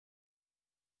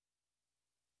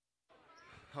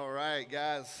All right,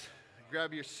 guys,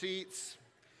 grab your seats.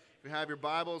 If you have your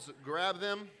Bibles, grab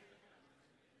them.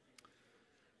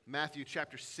 Matthew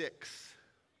chapter 6.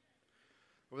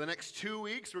 Over the next 2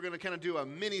 weeks, we're going to kind of do a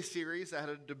mini-series. I had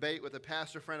a debate with a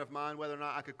pastor friend of mine whether or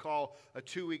not I could call a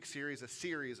 2-week series a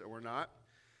series or not,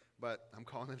 but I'm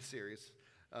calling it a series.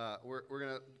 We're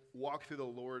going to walk through the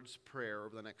Lord's Prayer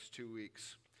over the next 2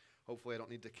 weeks. Hopefully I don't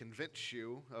need to convince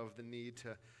you of the need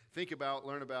to think about,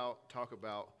 learn about, talk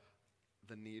about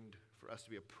the need for us to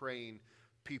be a praying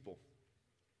people.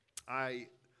 I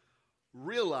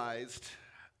realized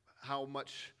how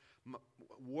much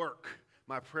work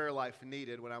my prayer life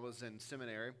needed when I was in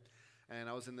seminary, and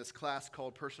I was in this class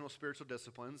called Personal Spiritual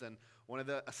Disciplines, and one of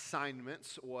the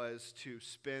assignments was to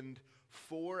spend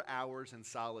 4 hours in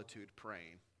solitude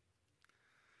praying.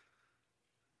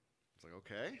 It's like,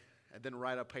 okay, and then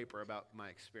write a paper about my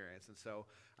experience. And so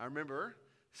I remember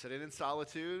sitting in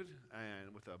solitude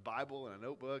and with a Bible and a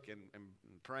notebook and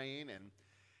praying, and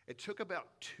it took about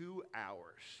 2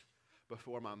 hours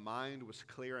before my mind was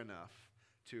clear enough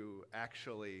to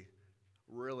actually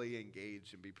really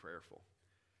engage and be prayerful.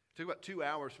 It took about 2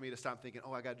 hours for me to stop thinking,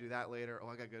 oh, I got to do that later. Oh,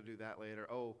 I got to go do that later.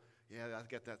 Oh, yeah, I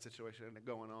got that situation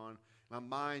going on. My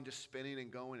mind just spinning and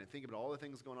going and thinking about all the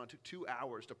things going on. It took 2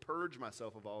 hours to purge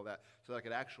myself of all of that so that I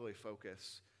could actually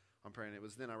focus on praying. It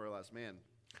was then I realized, man,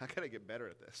 I got to get better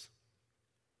at this.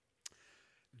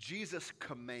 Jesus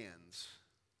commands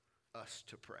us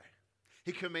to pray.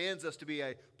 He commands us to be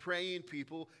a praying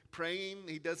people. Praying,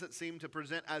 he doesn't seem to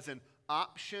present as an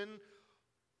option.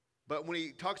 But when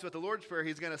he talks about the Lord's Prayer,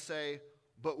 he's going to say,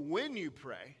 but when you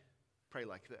pray, pray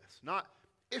like this. Not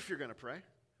if you're going to pray,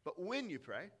 but when you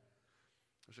pray,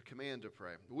 there's a command to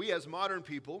pray. We as modern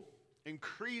people,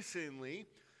 increasingly,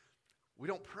 we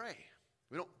don't pray.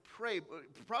 We don't pray,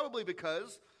 probably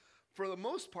because, for the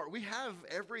most part, we have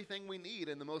everything we need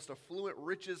in the most affluent,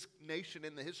 richest nation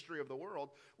in the history of the world.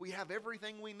 We have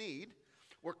everything we need.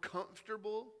 We're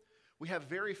comfortable. We have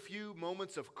very few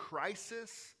moments of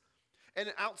crisis.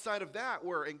 And outside of that,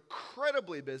 we're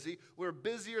incredibly busy. We're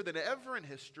busier than ever in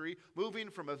history, moving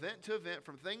from event to event,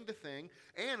 from thing to thing,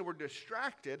 and we're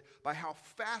distracted by how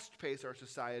fast-paced our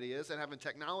society is and having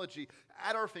technology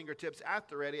at our fingertips, at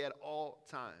the ready, at all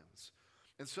times.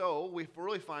 And so we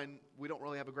really find we don't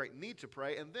really have a great need to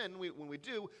pray, and then when we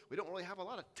do, we don't really have a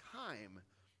lot of time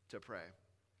to pray.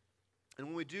 And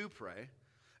when we do pray,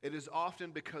 it is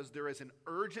often because there is an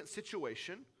urgent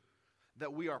situation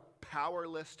that we are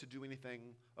powerless to do anything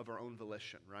of our own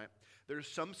volition, right? There's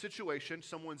some situation,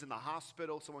 someone's in the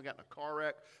hospital, someone got in a car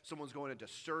wreck, someone's going into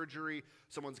surgery,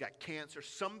 someone's got cancer,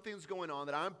 something's going on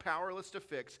that I'm powerless to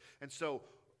fix, and so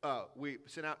we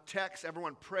send out texts,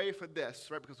 everyone pray for this,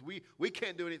 right? Because we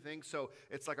can't do anything, so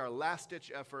it's like our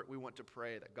last-ditch effort. We want to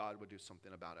pray that God would do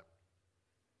something about it.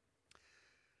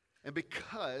 And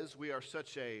because we are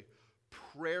such a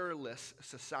prayerless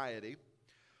society,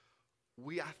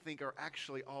 we, I think, are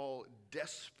actually all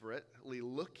desperately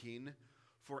looking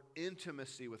for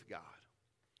intimacy with God.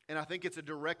 And I think it's a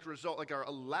direct result, like a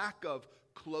lack of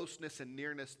closeness and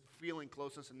nearness, feeling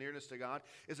closeness and nearness to God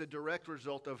is a direct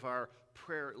result of our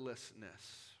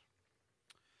prayerlessness.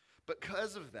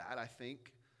 Because of that, I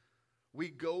think, we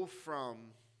go from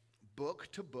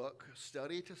book to book,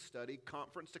 study to study,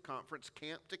 conference to conference,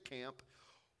 camp to camp,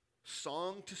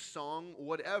 song to song,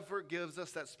 whatever gives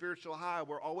us that spiritual high.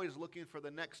 We're always looking for the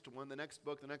next one, the next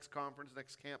book, the next conference, the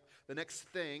next camp, the next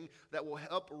thing that will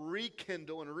help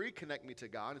rekindle and reconnect me to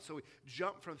God. And so we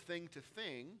jump from thing to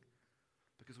thing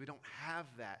because we don't have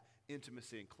that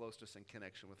intimacy and closeness and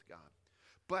connection with God.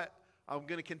 But I'm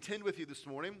going to contend with you this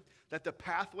morning that the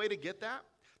pathway to get that,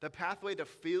 the pathway to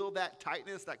feel that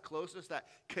tightness, that closeness, that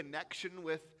connection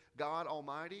with God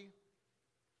Almighty,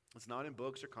 it's not in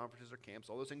books or conferences or camps.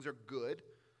 All those things are good,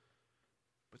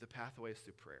 but the pathway is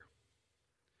through prayer.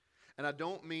 And I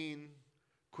don't mean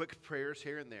quick prayers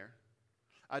here and there.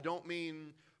 I don't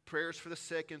mean prayers for the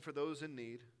sick and for those in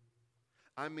need.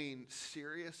 I mean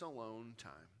serious alone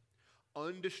time,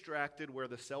 undistracted, where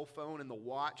the cell phone and the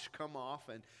watch come off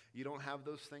and you don't have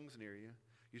those things near you.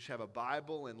 You just have a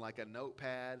Bible and like a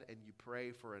notepad and you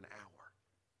pray for an hour.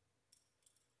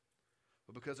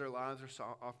 But because our lives are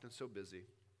so often so busy,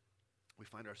 we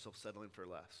find ourselves settling for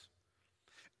less.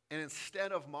 And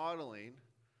instead of modeling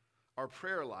our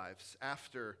prayer lives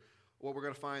after what we're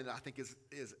going to find, I think, is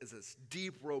this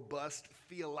deep, robust,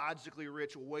 theologically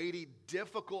rich, weighty,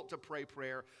 difficult to pray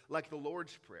prayer like the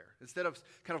Lord's Prayer. Instead of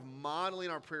kind of modeling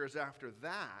our prayers after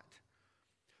that,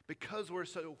 because we're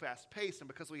so fast-paced and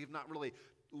because we have not really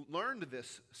learned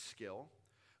this skill,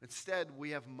 instead we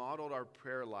have modeled our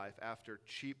prayer life after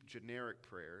cheap, generic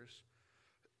prayers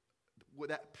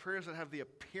that prayers that have the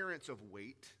appearance of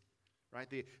weight, right?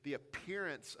 The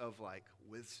appearance of like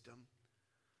wisdom,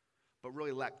 but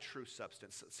really lack true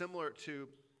substance. Similar to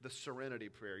the serenity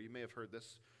prayer. You may have heard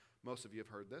this. Most of you have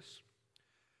heard this.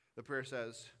 The prayer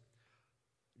says,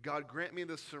 God, grant me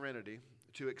the serenity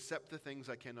to accept the things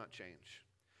I cannot change,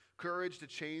 courage to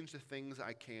change the things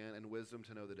I can, and wisdom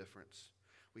to know the difference.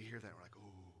 We hear that and we're like,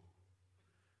 ooh,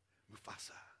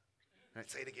 Mufasa. All right,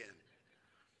 say it again.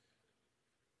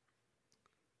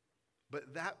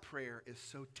 But that prayer is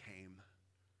so tame.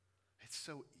 It's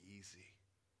so easy.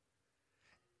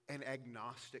 An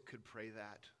agnostic could pray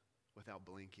that without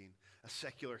blinking. A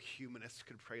secular humanist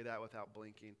could pray that without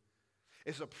blinking.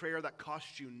 It's a prayer that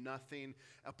costs you nothing,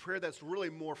 a prayer that's really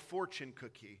more fortune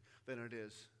cookie than it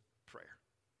is prayer.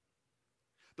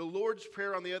 The Lord's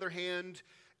Prayer, on the other hand,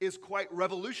 is quite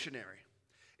revolutionary.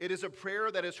 It is a prayer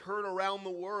that is heard around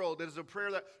the world. It is a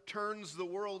prayer that turns the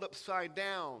world upside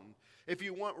down. If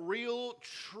you want real,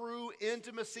 true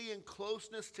intimacy and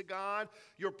closeness to God,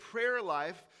 your prayer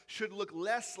life should look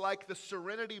less like the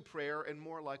serenity prayer and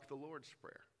more like the Lord's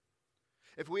Prayer.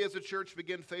 If we as a church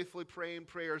begin faithfully praying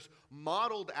prayers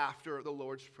modeled after the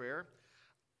Lord's Prayer,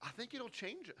 I think it'll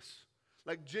change us.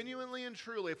 Like genuinely and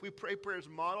truly, if we pray prayers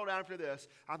modeled after this,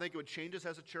 I think it would change us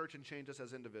as a church and change us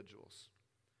as individuals.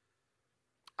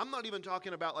 I'm not even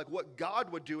talking about like what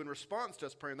God would do in response to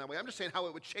us praying that way. I'm just saying how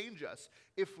it would change us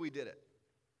if we did it.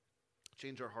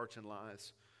 Change our hearts and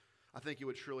lives. I think it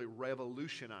would truly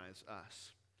revolutionize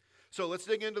us. So let's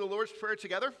dig into the Lord's Prayer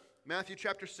together. Matthew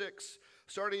chapter 6,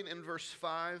 starting in verse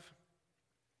 5.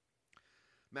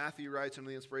 Matthew writes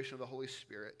under the inspiration of the Holy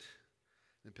Spirit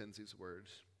and pens these words.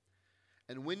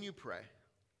 And when you pray,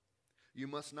 you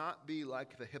must not be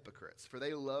like the hypocrites, for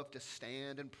they love to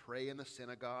stand and pray in the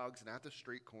synagogues and at the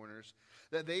street corners,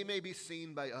 that they may be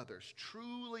seen by others.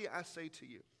 Truly I say to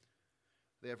you,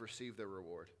 they have received their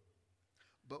reward.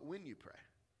 But when you pray,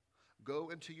 go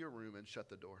into your room and shut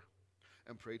the door,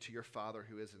 and pray to your Father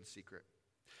who is in secret.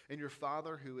 And your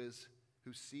Father who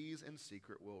sees in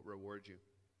secret will reward you.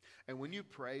 And when you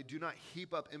pray, do not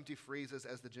heap up empty phrases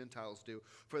as the Gentiles do,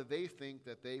 for they think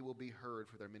that they will be heard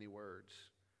for their many words.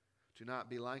 Do not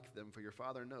be like them, for your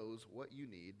Father knows what you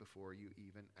need before you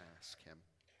even ask him.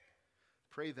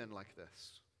 Pray then like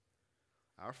this.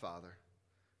 Our Father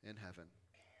in heaven,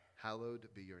 hallowed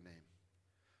be your name.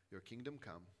 Your kingdom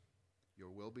come, your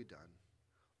will be done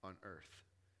on earth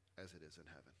as it is in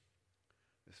heaven.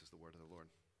 This is the word of the Lord.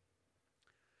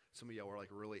 Some of y'all were like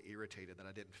really irritated that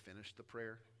I didn't finish the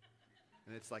prayer.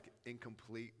 And it's like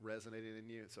incomplete resonating in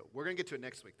you. So we're going to get to it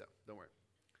next week though. Don't worry.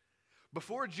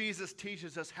 Before Jesus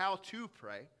teaches us how to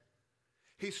pray,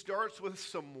 he starts with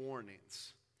some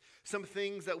warnings. Some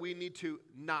things that we need to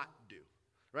not do.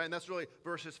 Right? And that's really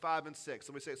verses 5 and 6.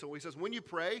 So he says, when you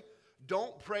pray,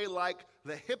 don't pray like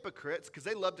the hypocrites, because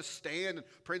they love to stand and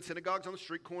pray in synagogues on the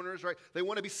street corners, right? They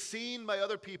want to be seen by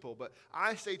other people. But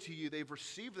I say to you, they've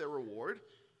received their reward.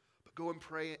 But go and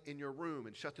pray in your room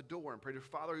and shut the door and pray to your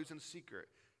Father who's in secret.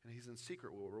 And he's in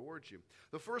secret will reward you.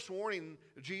 The first warning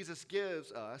Jesus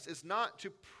gives us is not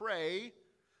to pray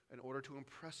in order to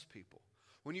impress people.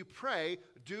 When you pray,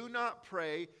 do not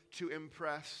pray to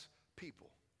impress people.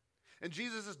 In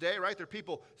Jesus' day, right, there are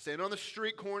people standing on the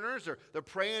street corners, or they're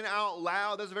praying out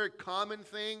loud. That's a very common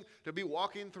thing to be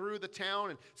walking through the town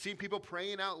and seeing people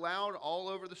praying out loud all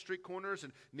over the street corners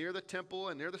and near the temple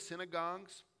and near the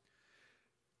synagogues.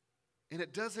 And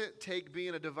it doesn't take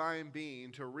being a divine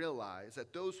being to realize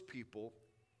that those people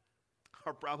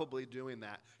are probably doing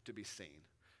that to be seen,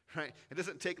 right? It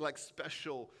doesn't take like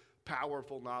special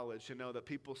powerful knowledge to know that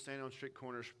people standing on street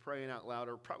corners praying out loud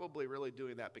are probably really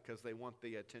doing that because they want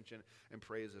the attention and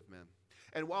praise of men.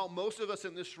 And while most of us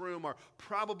in this room are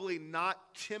probably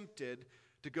not tempted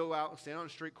to go out and stand on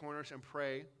street corners and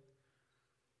pray,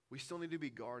 we still need to be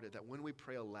guarded that when we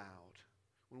pray aloud,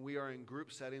 when we are in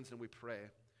group settings and we pray,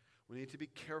 we need to be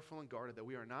careful and guarded that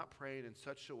we are not praying in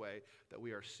such a way that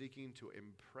we are seeking to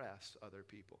impress other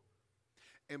people.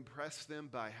 Impress them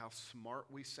by how smart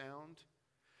we sound,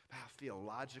 how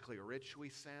theologically rich we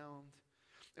sound.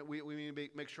 And we need to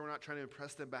make sure we're not trying to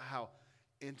impress them by how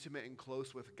intimate and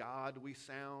close with God we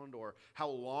sound, or how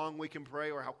long we can pray,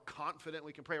 or how confident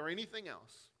we can pray, or anything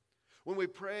else. When we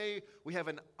pray, we have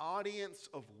an audience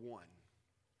of one.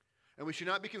 And we should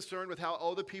not be concerned with how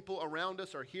all the people around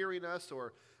us are hearing us,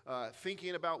 or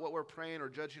thinking about what we're praying, or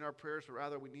judging our prayers, but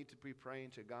rather we need to be praying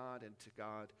to God and to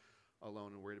God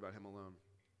alone, and worried about him alone.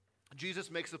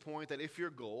 Jesus makes the point that if your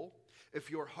goal,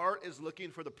 if your heart is looking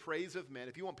for the praise of men,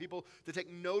 if you want people to take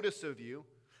notice of you,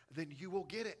 then you will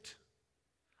get it.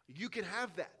 You can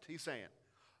have that, he's saying.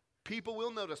 People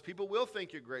will notice. People will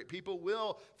think you're great. People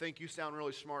will think you sound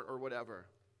really smart or whatever.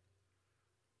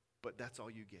 But that's all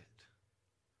you get.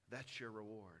 That's your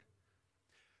reward.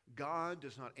 God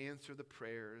does not answer the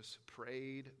prayers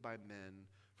prayed by men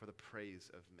for the praise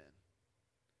of men.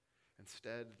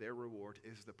 Instead, their reward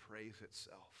is the praise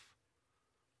itself.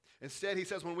 Instead, he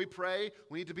says when we pray,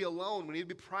 we need to be alone. We need to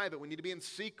be private. We need to be in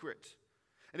secret.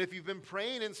 And if you've been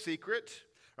praying in secret,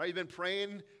 right, you've been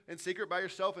praying in secret by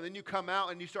yourself, and then you come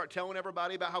out and you start telling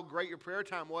everybody about how great your prayer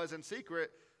time was in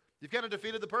secret, you've kind of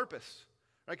defeated the purpose,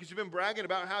 right? Because you've been bragging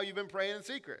about how you've been praying in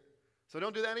secret. So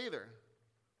don't do that either.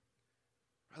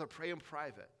 Rather, pray in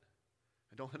private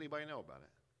and don't let anybody know about it.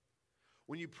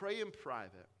 When you pray in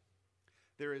private,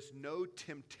 there is no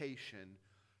temptation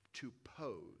to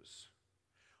pose.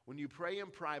 When you pray in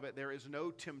private, there is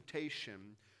no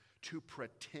temptation to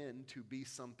pretend to be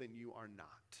something you are not.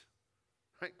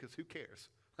 Right? Because who cares?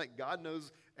 Like, God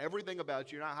knows everything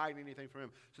about you. You're not hiding anything from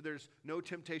him. So there's no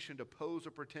temptation to pose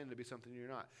or pretend to be something you're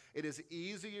not. It is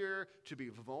easier to be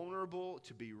vulnerable,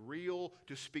 to be real,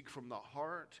 to speak from the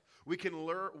heart. We can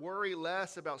worry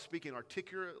less about speaking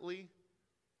articulately.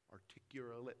 I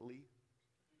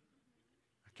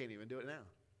can't even do it now.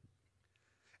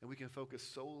 And we can focus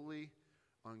solely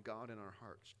on God in our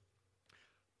hearts.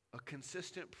 A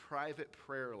consistent private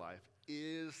prayer life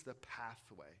is the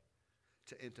pathway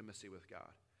to intimacy with God.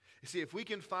 You see, if we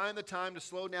can find the time to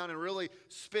slow down and really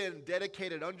spend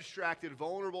dedicated, undistracted,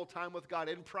 vulnerable time with God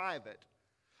in private,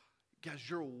 guys,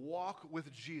 your walk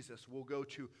with Jesus will go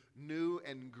to new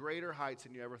and greater heights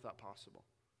than you ever thought possible.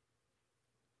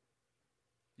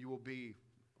 You will be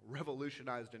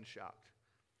revolutionized and shocked.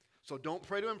 So don't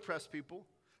pray to impress people.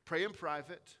 Pray in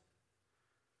private,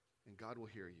 and God will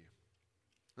hear you.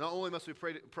 Not only must we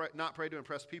not pray to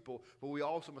impress people, but we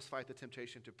also must fight the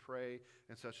temptation to pray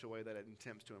in such a way that it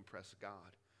attempts to impress God.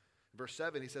 In verse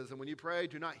 7, he says, and when you pray,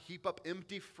 do not heap up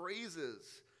empty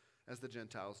phrases as the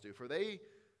Gentiles do, for they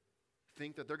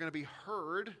think that they're going to be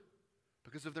heard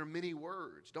because of their many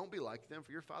words. Don't be like them,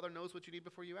 for your Father knows what you need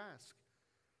before you ask.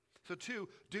 So 2,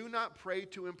 do not pray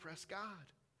to impress God.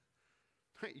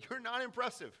 Right? You're not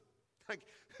impressive. Like,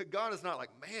 God is not like,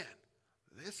 man,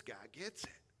 this guy gets it.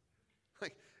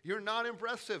 Like, you're not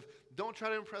impressive. Don't try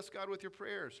to impress God with your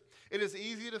prayers. It is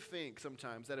easy to think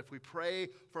sometimes that if we pray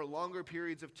for longer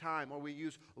periods of time or we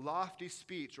use lofty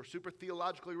speech or super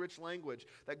theologically rich language,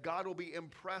 that God will be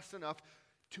impressed enough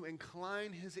to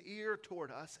incline his ear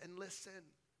toward us and listen.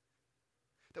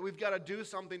 That we've got to do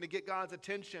something to get God's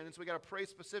attention, and so we've got to pray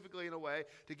specifically in a way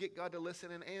to get God to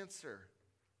listen and answer.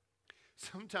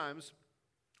 Sometimes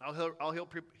I'll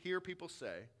hear people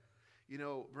say, you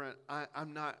know, Brent,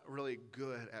 I'm not really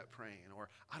good at praying, or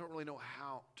I don't really know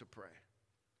how to pray.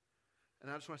 And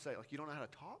I just want to say, like, you don't know how to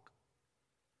talk?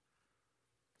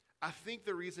 I think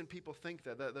the reason people think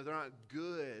that they're not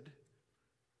good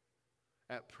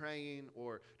at praying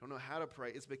or don't know how to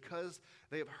pray is because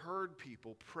they have heard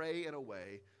people pray in a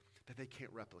way that they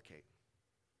can't replicate.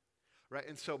 Right?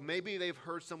 And so maybe they've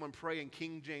heard someone pray in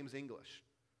King James English.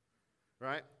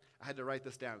 Right? I had to write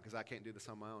this down because I can't do this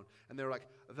on my own. And they're like,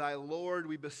 thy Lord,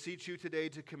 we beseech you today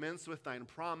to commence with thine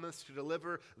promise to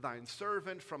deliver thine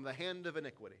servant from the hand of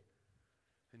iniquity.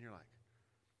 And you're like,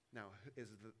 now, is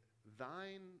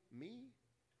thine me?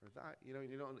 Or thy, you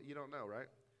don't know, right?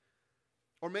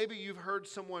 Or maybe you've heard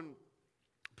someone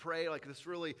pray like this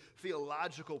really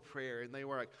theological prayer, and they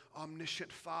were like,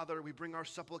 omniscient Father, we bring our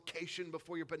supplication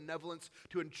before your benevolence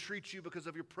to entreat you because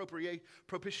of your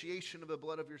propitiation of the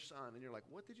blood of your Son. And you're like,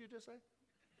 what did you just say?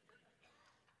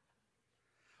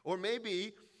 Or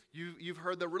maybe you've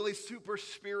heard the really super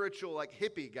spiritual, like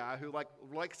hippie guy who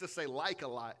likes to say like a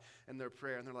lot in their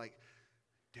prayer, and they're like,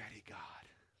 Daddy God,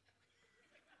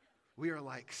 we are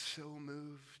like so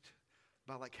moved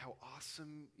by like how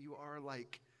awesome you are,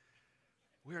 like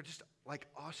we are just like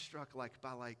awestruck like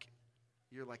by like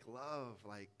your like love,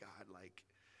 like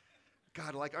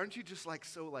God, like aren't you just like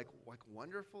so like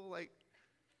wonderful? Like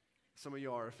some of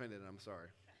you are offended, and I'm sorry.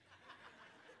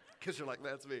 Because you're like,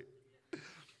 that's me.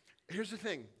 Here's the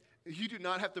thing. You do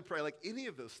not have to pray like any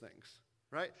of those things,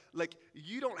 right? Like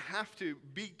you don't have to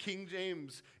be King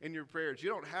James in your prayers. You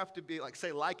don't have to be like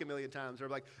say like a million times or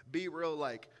like be real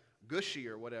like gushy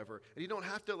or whatever. And you don't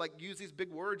have to like use these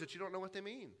big words that you don't know what they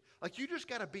mean. Like you just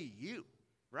got to be you,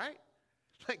 right?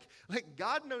 Like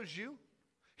God knows you.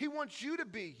 He wants you to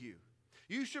be you.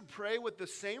 You should pray with the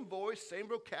same voice, same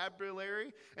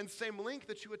vocabulary, and same length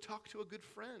that you would talk to a good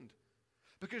friend.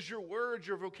 Because your words,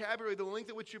 your vocabulary, the length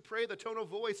at which you pray, the tone of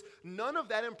voice, none of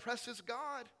that impresses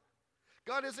God.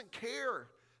 God doesn't care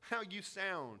how you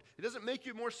sound. It doesn't make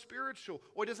you more spiritual,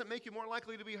 or it doesn't make you more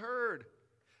likely to be heard.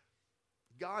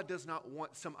 God does not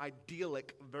want some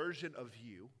idyllic version of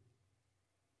you.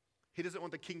 He doesn't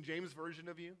want the King James version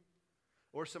of you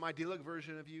or some idyllic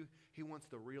version of you. He wants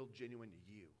the real, genuine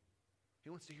you. He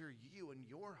wants to hear you and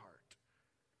your heart.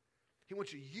 He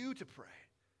wants you to pray.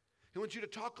 He wants you to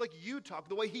talk like you talk,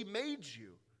 the way he made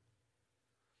you.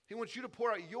 He wants you to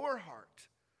pour out your heart,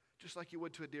 just like you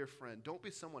would to a dear friend. Don't be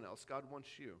someone else. God wants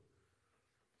you.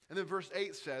 And then verse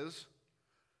 8 says,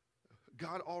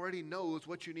 God already knows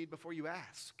what you need before you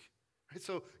ask. Right?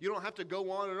 So you don't have to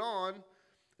go on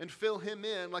and fill him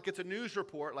in like it's a news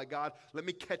report, like, God, let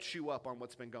me catch you up on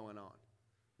what's been going on.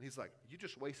 And he's like, you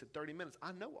just wasted 30 minutes.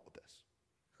 I know all this.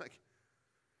 Like,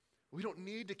 we don't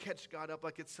need to catch God up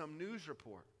like it's some news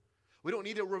report. We don't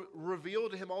need to reveal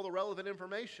to him all the relevant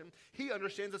information. He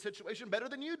understands the situation better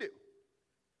than you do.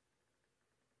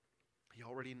 He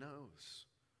already knows.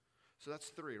 So that's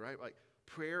 3, right? Like,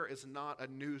 prayer is not a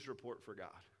news report for God.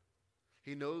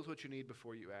 He knows what you need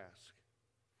before you ask.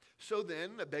 So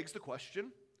then, that begs the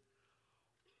question,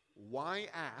 why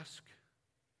ask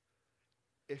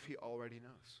if he already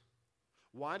knows?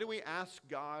 Why do we ask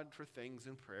God for things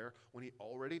in prayer when he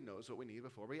already knows what we need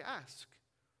before we ask?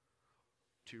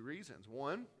 2 reasons.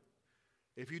 1,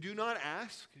 if you do not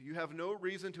ask, you have no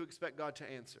reason to expect God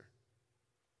to answer.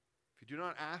 If you do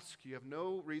not ask, you have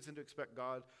no reason to expect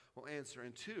God will answer.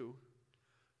 And 2,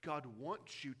 God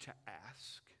wants you to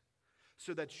ask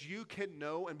so that you can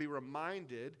know and be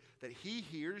reminded that he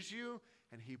hears you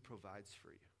and he provides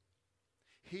for you.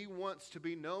 He wants to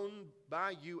be known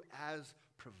by you as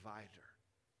provider.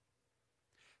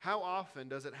 How often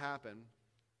does it happen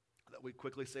that we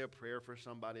quickly say a prayer for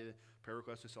somebody, a prayer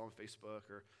request we saw on Facebook,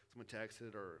 or someone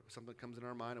texted, or something comes in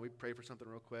our mind, and we pray for something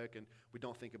real quick, and we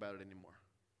don't think about it anymore?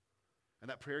 And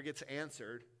that prayer gets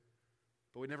answered,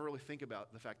 but we never really think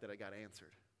about the fact that it got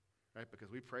answered, right?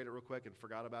 Because we prayed it real quick and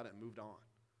forgot about it and moved on.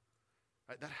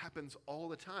 Right? That happens all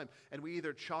the time. And we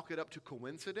either chalk it up to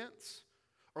coincidence,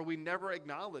 or we never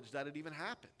acknowledge that it even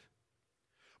happened.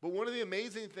 But one of the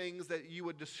amazing things that you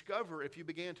would discover if you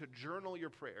began to journal your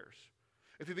prayers,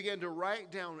 if you began to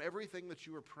write down everything that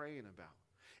you were praying about,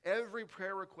 every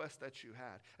prayer request that you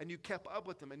had, and you kept up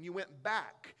with them, and you went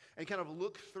back and kind of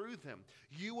looked through them,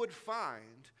 you would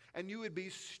find and you would be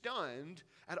stunned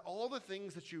at all the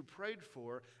things that you prayed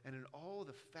for and in all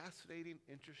the fascinating,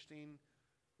 interesting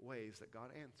ways that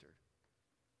God answered.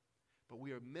 But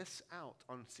we miss out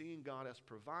on seeing God as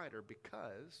provider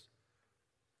because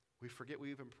we forget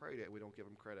we even prayed it. We don't give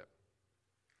him credit.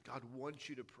 God wants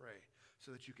you to pray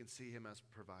so that you can see him as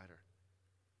provider.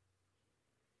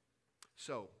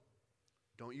 So,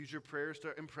 don't use your prayers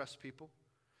to impress people.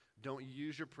 Don't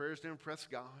use your prayers to impress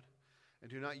God. And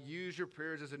do not use your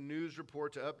prayers as a news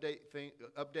report to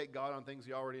update God on things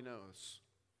he already knows.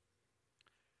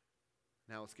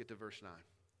 Now let's get to verse 9.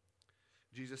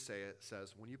 Jesus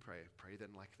says, when you pray, pray then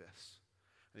like this.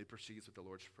 And he proceeds with the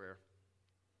Lord's Prayer.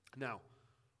 Now,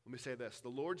 let me say this. The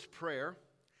Lord's Prayer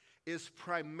is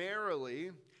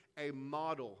primarily a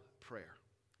model prayer.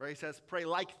 Right? He says, pray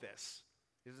like this.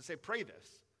 He doesn't say pray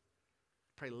this.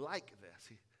 Pray like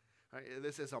this. Right?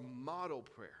 This is a model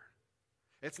prayer.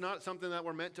 It's not something that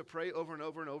we're meant to pray over and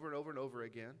over and over and over and over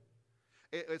again.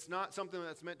 It's not something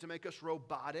that's meant to make us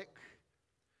robotic.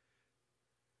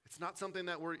 It's not something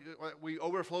that we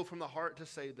overflow from the heart to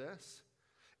say this.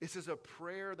 This is a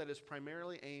prayer that is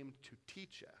primarily aimed to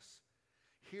teach us.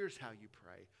 Here's how you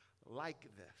pray, like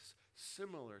this,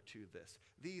 similar to this,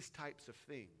 these types of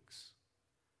things.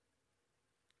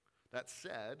 That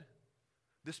said,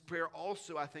 this prayer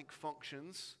also, I think,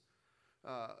 functions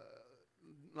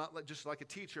not just like a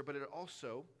teacher, but it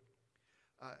also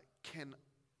can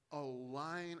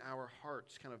align our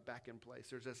hearts kind of back in place.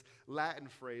 There's this Latin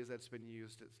phrase that's been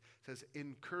used. It says,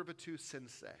 incurvatus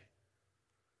sensae.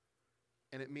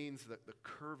 And it means the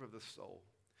curve of the soul.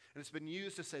 And it's been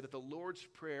used to say that the Lord's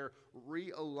Prayer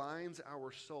realigns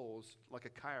our souls like a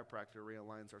chiropractor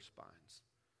realigns our spines.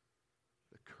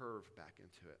 The curve back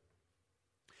into it.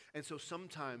 And so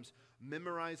sometimes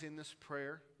memorizing this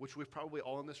prayer, which we've probably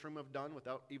all in this room have done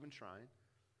without even trying,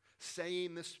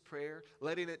 saying this prayer,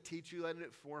 letting it teach you, letting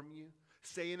it form you,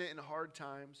 saying it in hard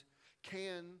times,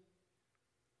 can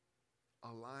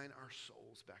align our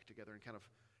souls back together and kind of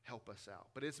help us out.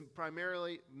 But it's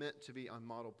primarily meant to be on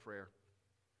model prayer.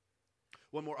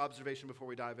 One more observation before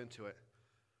we dive into it.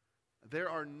 There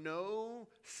are no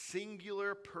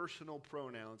singular personal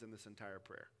pronouns in this entire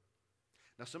prayer.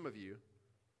 Now, some of you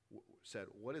said,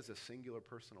 what is a singular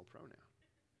personal pronoun?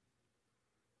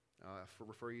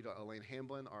 Refer you to Elaine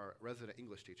Hamblin, our resident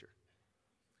English teacher.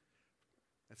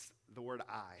 That's the word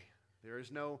I. There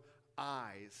is no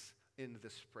I's in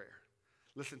this prayer.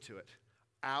 Listen to it.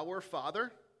 Our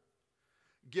Father,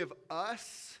 give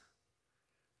us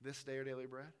this day our daily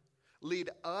bread. Lead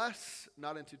us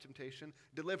not into temptation.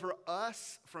 Deliver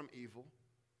us from evil.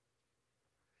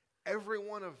 Every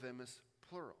one of them is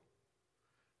plural.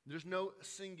 There's no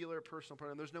singular personal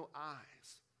pronoun. There's no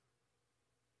I's.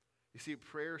 You see,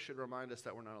 prayer should remind us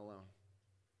that we're not alone.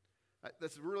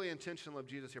 That's really intentional of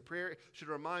Jesus here. Prayer should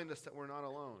remind us that we're not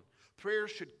alone. Prayer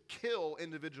should kill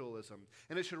individualism.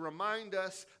 And it should remind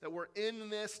us that we're in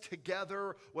this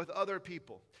together with other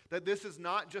people. That this is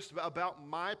not just about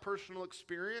my personal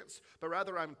experience, but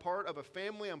rather I'm part of a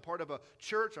family, I'm part of a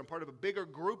church, I'm part of a bigger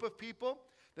group of people.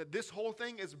 That this whole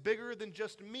thing is bigger than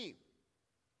just me.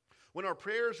 When our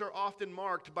prayers are often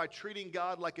marked by treating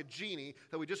God like a genie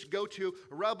that we just go to,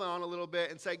 rub on a little bit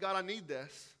and say, God, I need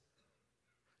this.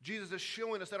 Jesus is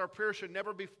showing us that our prayers should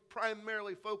never be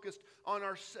primarily focused on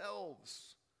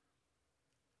ourselves.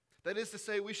 That is to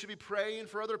say, we should be praying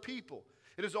for other people.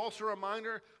 It is also a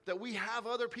reminder that we have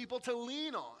other people to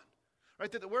lean on.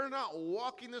 Right? That we're not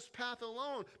walking this path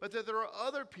alone, but that there are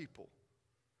other people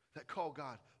that call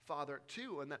God Father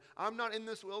too. And that I'm not in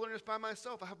this wilderness by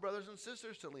myself. I have brothers and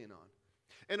sisters to lean on.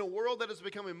 In a world that is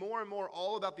becoming more and more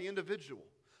all about the individual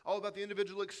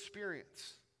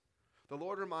experience, the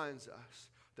Lord reminds us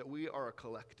that we are a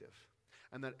collective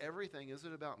and that everything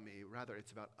isn't about me, rather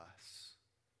it's about us.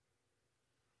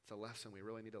 It's a lesson we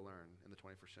really need to learn in the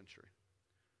 21st century.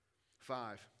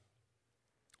 5,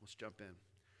 let's jump in.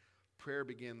 Prayer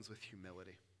begins with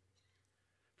humility.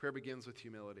 Prayer begins with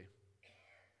humility.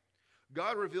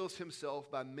 God reveals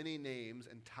himself by many names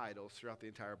and titles throughout the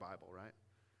entire Bible, right?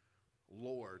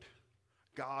 Lord,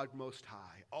 God Most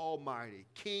High, Almighty,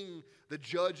 King, the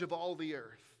Judge of all the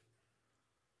earth.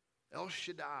 El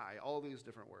Shaddai, all these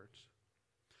different words.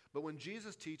 But when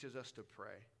Jesus teaches us to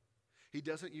pray, he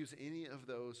doesn't use any of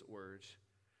those words.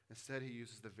 Instead, he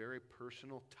uses the very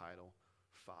personal title,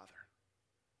 Father.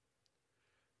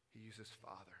 He uses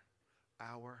Father,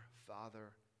 our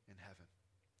Father in heaven.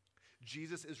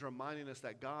 Jesus is reminding us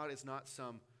that God is not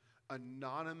some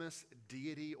anonymous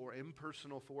deity or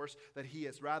impersonal force, that he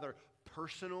is rather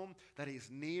personal, that he's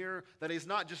near, that he's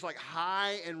not just like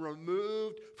high and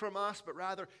removed from us, but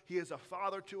rather he is a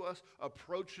father to us,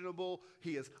 approachable,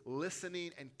 he is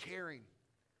listening and caring.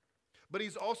 But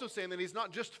he's also saying that he's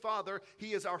not just Father,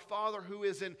 he is our Father who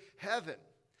is in heaven.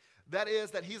 That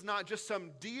is, that he's not just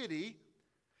some deity,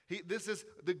 this is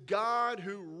the God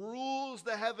who rules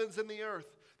the heavens and the earth.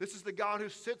 This is the God who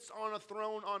sits on a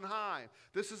throne on high.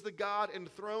 This is the God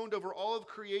enthroned over all of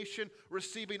creation,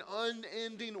 receiving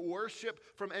unending worship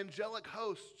from angelic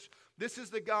hosts. This is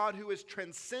the God who is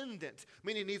transcendent,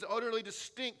 meaning he's utterly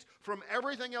distinct from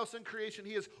everything else in creation.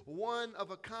 He is one of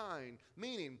a kind,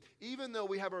 meaning even though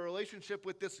we have a relationship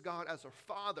with this God as a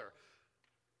Father,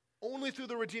 only through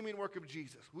the redeeming work of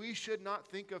Jesus, we should not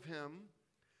think of him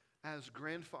as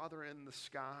grandfather in the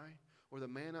sky or the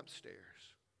man upstairs.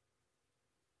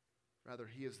 Rather,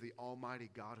 he is the almighty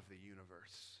God of the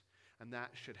universe, and that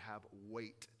should have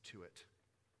weight to it.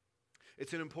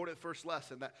 It's an important first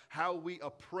lesson that how we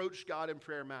approach God in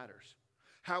prayer matters.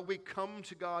 How we come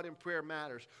to God in prayer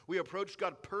matters. We approach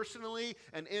God personally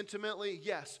and intimately,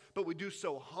 yes, but we do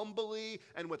so humbly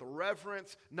and with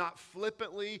reverence, not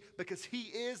flippantly, because he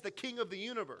is the King of the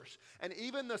universe. And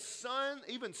even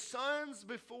sons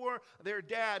before their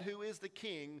dad, who is the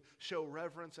King, show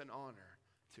reverence and honor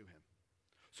to him.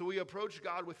 So we approach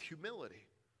God with humility,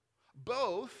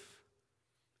 both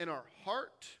in our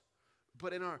heart,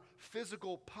 but in our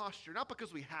physical posture. Not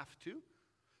because we have to,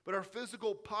 but our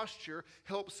physical posture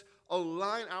helps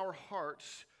align our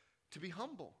hearts to be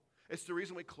humble. It's the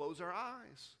reason we close our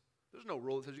eyes. There's no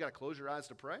rule that says you got to close your eyes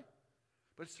to pray.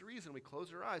 But it's the reason we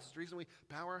close our eyes. It's the reason we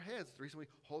bow our heads. It's the reason we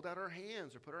hold out our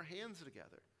hands or put our hands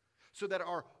together. So that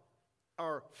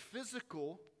our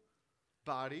physical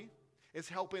body is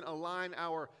helping align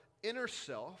our inner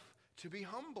self to be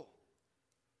humble.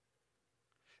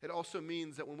 It also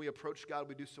means that when we approach God,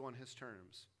 we do so on his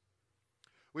terms.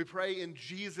 We pray in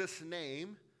Jesus'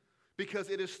 name because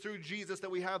it is through Jesus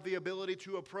that we have the ability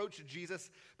to approach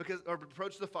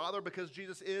approach the Father, because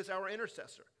Jesus is our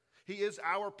intercessor. He is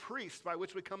our priest by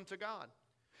which we come to God.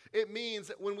 It means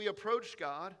that when we approach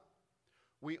God,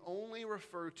 we only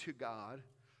refer to God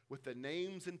with the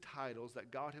names and titles that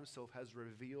God himself has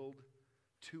revealed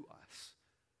to us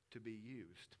to be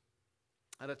used.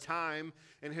 At a time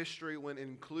in history when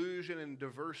inclusion and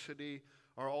diversity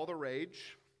are all the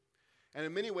rage, and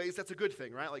in many ways that's a good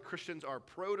thing, right? Like Christians are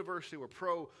pro-diversity, we're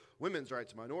pro-women's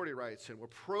rights, minority rights, and we're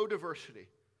pro-diversity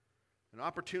and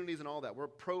opportunities and all that. We're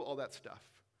pro all that stuff.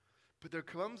 But there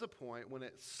comes a point when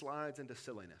it slides into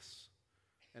silliness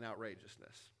and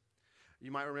outrageousness.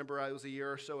 You might remember it was a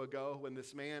year or so ago when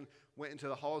this man went into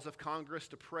the halls of Congress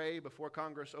to pray before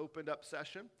Congress opened up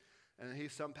session. And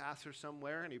he's some pastor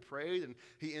somewhere, and he prayed, and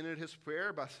he ended his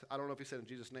prayer by, I don't know if he said in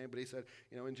Jesus' name, but he said,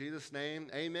 in Jesus' name,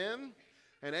 amen,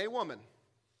 and a woman.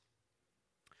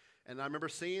 And I remember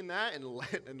seeing that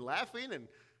and laughing and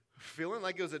feeling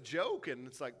like it was a joke. And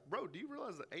it's like, bro, do you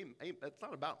realize that that's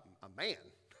not about a man?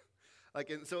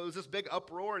 And so it was this big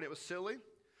uproar, and it was silly.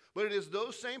 But it is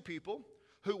those same people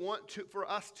who want for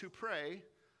us to pray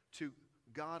to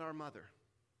God our Mother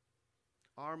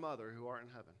who art in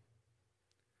heaven.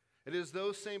 It is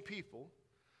those same people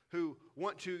who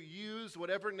want to use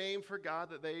whatever name for God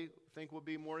that they think will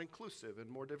be more inclusive and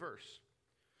more diverse.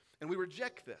 And we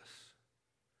reject this.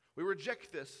 We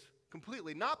reject this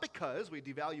completely, not because we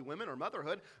devalue women or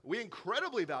motherhood. We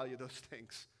incredibly value those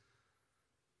things.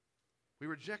 We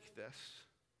reject this,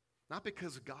 not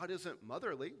because God isn't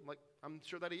motherly, like I'm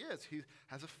sure that he is. He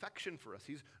has affection for us.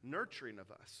 He's nurturing of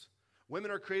us.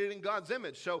 Women are created in God's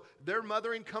image, so their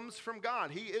mothering comes from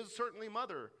God. He is certainly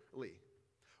motherly.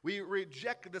 We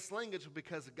reject this language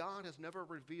because God has never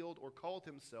revealed or called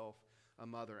himself a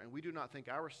mother, and we do not think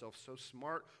ourselves so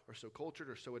smart or so cultured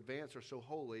or so advanced or so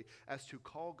holy as to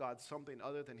call God something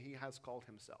other than he has called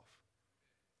himself.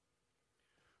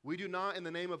 We do not, in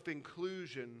the name of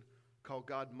inclusion, call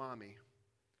God mommy,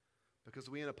 because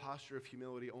we, in a posture of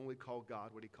humility, only call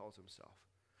God what he calls himself.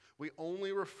 We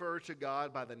only refer to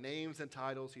God by the names and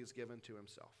titles he has given to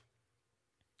himself.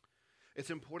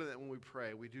 It's important that when we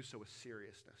pray, we do so with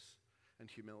seriousness and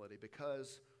humility,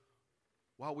 because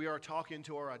while we are talking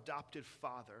to our adopted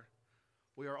Father,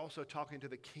 we are also talking to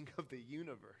the King of the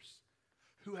universe,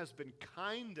 who has been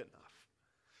kind enough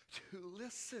to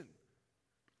listen.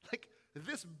 Like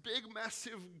this big,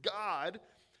 massive God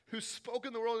who's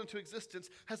spoken the world into existence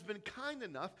has been kind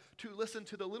enough to listen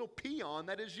to the little peon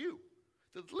that is you.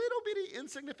 The little bitty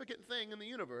insignificant thing in the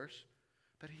universe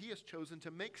that he has chosen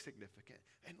to make significant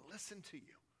and listen to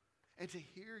you and to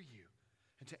hear you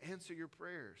and to answer your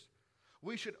prayers.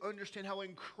 We should understand how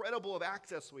incredible of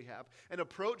access we have and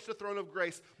approach the throne of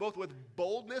grace both with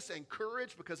boldness and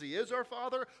courage because he is our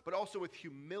Father, but also with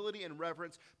humility and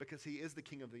reverence because he is the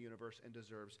King of the universe and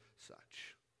deserves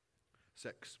such.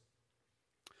 6.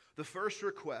 The first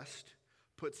request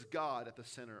puts God at the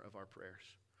center of our prayers.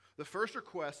 The first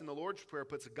request in the Lord's Prayer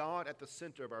puts God at the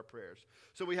center of our prayers.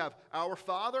 So we have our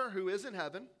Father who is in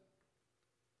heaven,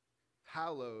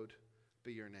 hallowed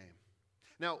be your name.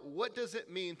 Now, what does it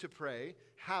mean to pray,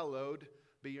 hallowed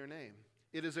be your name?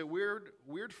 It is a weird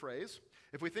phrase.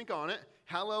 If we think on it,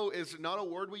 hallow is not a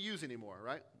word we use anymore,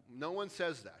 right? No one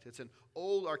says that. It's an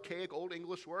old, archaic, old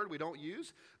English word we don't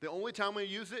use. The only time we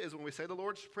use it is when we say the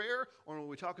Lord's Prayer or when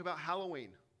we talk about Halloween.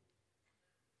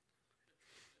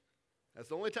 That's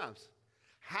the only times.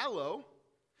 Hallow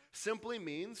simply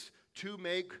means to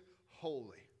make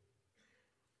holy.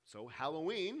 So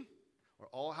Halloween, or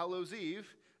All Hallows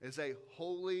Eve, is a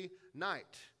holy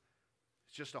night.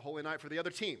 It's just a holy night for the other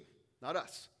team, not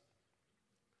us.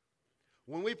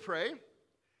 When we pray,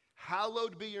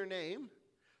 hallowed be your name,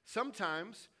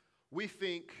 sometimes we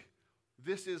think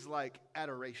this is like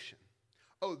adoration.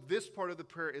 Oh, this part of the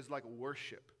prayer is like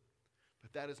worship.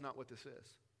 But that is not what this is.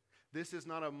 This is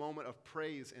not a moment of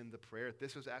praise in the prayer.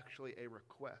 This is actually a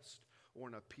request or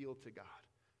an appeal to God.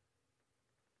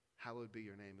 Hallowed be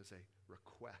your name is a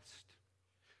request.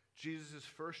 Jesus'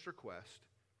 first request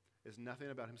is nothing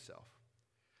about himself.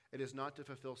 It is not to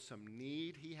fulfill some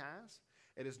need he has.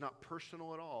 It is not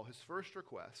personal at all. His first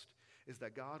request is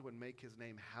that God would make his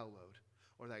name hallowed,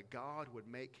 or that God would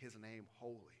make his name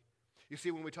holy. You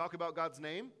see, when we talk about God's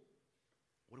name,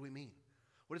 what do we mean?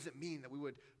 What does it mean that we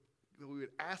would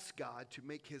ask God to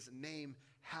make his name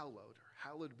hallowed, or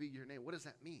hallowed be your name? What does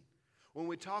that mean? When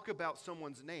we talk about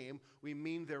someone's name, we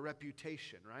mean their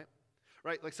reputation, right?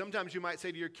 Right? Like sometimes you might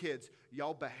say to your kids,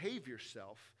 y'all behave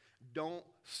yourself. Don't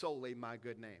sully my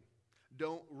good name.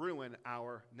 Don't ruin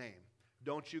our name.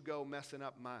 Don't you go messing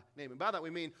up my name. And by that we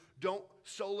mean don't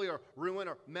sully or ruin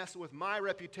or mess with my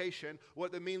reputation,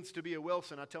 what it means to be a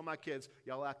Wilson. I tell my kids,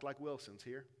 y'all act like Wilsons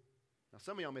here. Now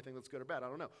some of y'all may think that's good or bad, I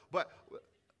don't know.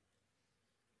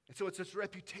 And so it's this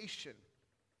reputation.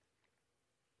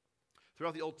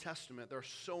 Throughout the Old Testament, there are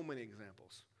so many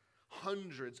examples,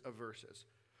 hundreds of verses,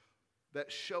 that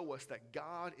show us that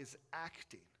God is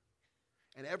acting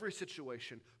in every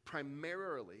situation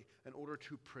primarily in order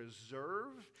to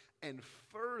preserve and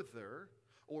further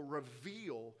or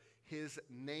reveal his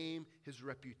name, his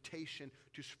reputation,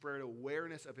 to spread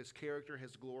awareness of his character,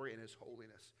 his glory, and his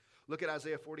holiness. Look at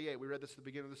Isaiah 48. We read this at the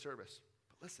beginning of the service.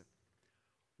 But listen,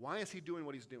 why is he doing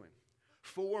what he's doing?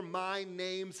 For my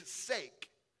name's sake,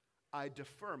 I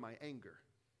defer my anger.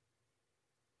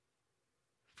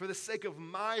 For the sake of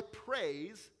my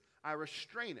praise, I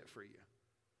restrain it for you,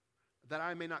 that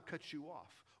I may not cut you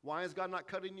off. Why is God not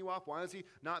cutting you off? Why is he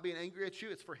not being angry at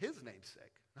you? It's for his name's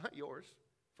sake, not yours,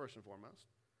 first and foremost.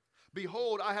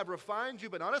 Behold, I have refined you,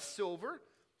 but not as silver.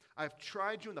 I have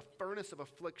tried you in the furnace of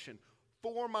affliction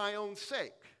for my own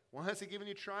sake. Why has he given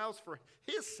you trials? For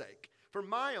his sake, for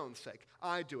my own sake.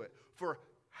 I do it. For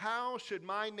how should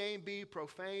my name be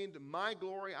profaned? My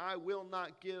glory I will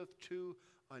not give to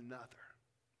another.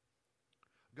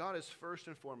 God is first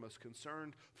and foremost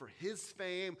concerned for his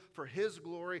fame, for his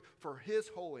glory, for his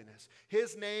holiness.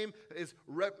 His name is,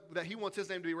 that he wants his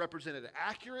name to be represented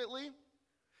accurately,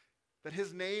 that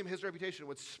his name, his reputation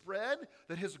would spread,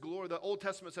 that his glory, the Old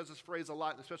Testament says this phrase a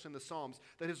lot, especially in the Psalms,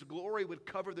 that his glory would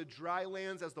cover the dry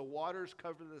lands as the waters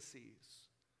cover the seas.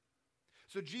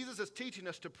 So Jesus is teaching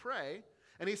us to pray,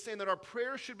 and he's saying that our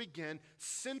prayers should begin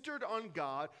centered on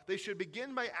God. They should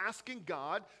begin by asking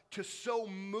God to so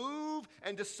move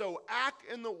and to so act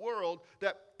in the world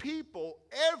that people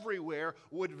everywhere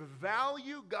would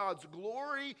value God's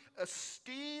glory,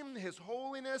 esteem his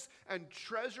holiness, and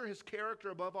treasure his character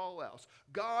above all else.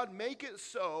 God, make it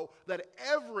so that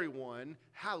everyone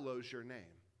hallows your name.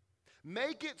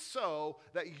 Make it so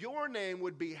that your name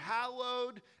would be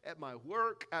hallowed at my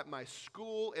work, at my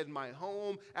school, in my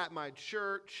home, at my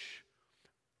church,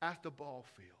 at the ball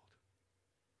field.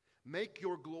 Make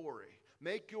your glory,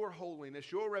 make your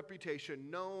holiness, your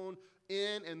reputation known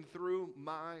in and through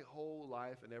my whole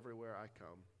life and everywhere I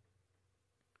come.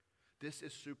 This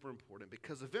is super important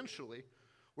because eventually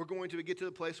we're going to get to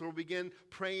the place where we begin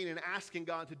praying and asking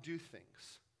God to do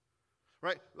things.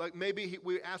 Right? Like maybe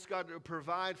we ask God to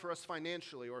provide for us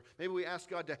financially, or maybe we ask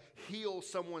God to heal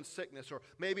someone's sickness, or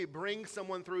maybe bring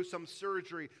someone through some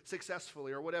surgery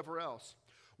successfully, or whatever else.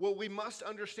 Well, we must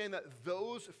understand that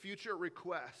those future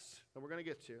requests that we're going to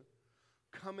get to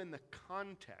come in the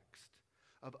context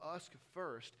of us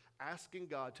first asking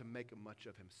God to make much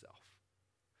of himself,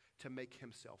 to make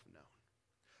himself known.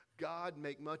 God,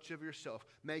 make much of yourself.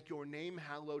 Make your name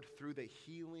hallowed through the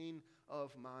healing of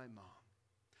my mom.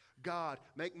 God,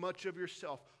 make much of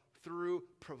yourself through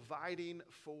providing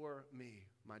for me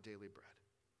my daily bread.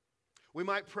 We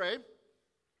might pray,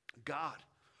 God,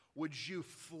 would you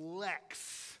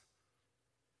flex?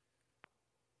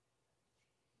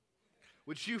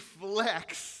 Would you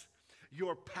flex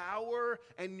your power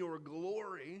and your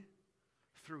glory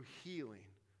through healing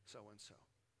so-and-so?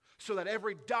 So that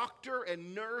every doctor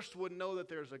and nurse would know that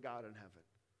there's a God in heaven.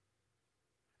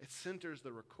 It centers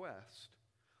the request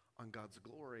on God's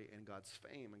glory and God's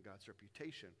fame and God's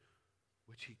reputation,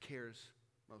 which he cares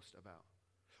most about.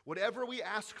 Whatever we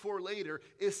ask for later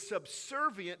is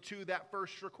subservient to that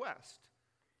first request.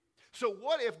 So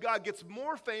what if God gets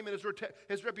more fame and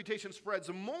his reputation spreads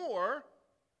more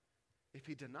if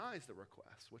he denies the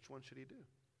request? Which one should he do?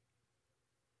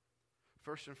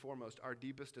 First and foremost, our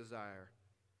deepest desire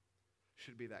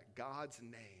should be that God's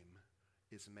name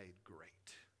is made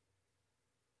great.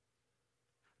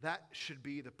 That should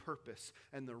be the purpose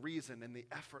and the reason and the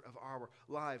effort of our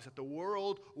lives, that the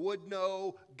world would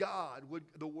know God,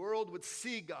 the world would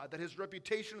see God, that his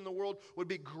reputation in the world would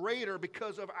be greater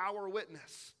because of our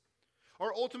witness.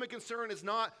 Our ultimate concern is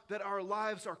not that our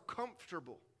lives are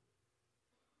comfortable.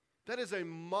 That is a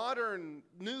modern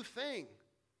new thing.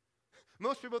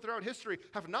 Most people throughout history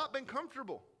have not been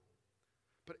comfortable,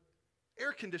 but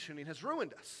air conditioning has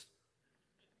ruined us.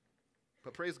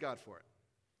 But praise God for it.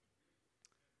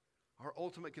 Our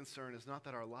ultimate concern is not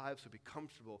that our lives would be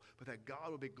comfortable, but that God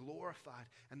would be glorified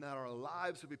and that our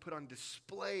lives would be put on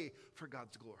display for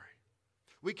God's glory.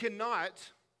 We cannot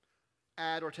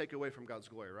add or take away from God's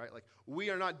glory, right? Like,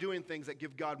 we are not doing things that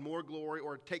give God more glory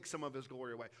or take some of his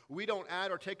glory away. We don't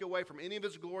add or take away from any of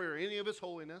his glory or any of his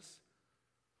holiness.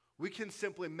 We can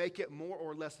simply make it more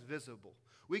or less visible.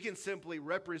 We can simply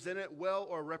represent it well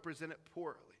or represent it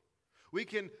poorly. We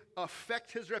can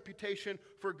affect his reputation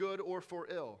for good or for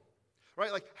ill.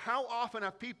 Right? Like, how often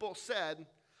have people said,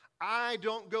 I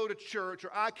don't go to church,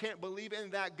 or I can't believe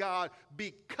in that God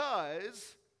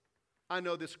because I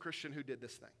know this Christian who did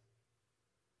this thing.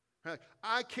 Right?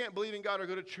 I can't believe in God or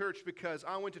go to church because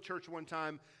I went to church one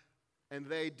time and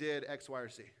they did X, Y, or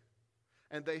Z.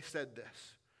 And they said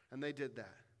this, and they did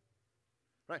that.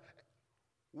 Right?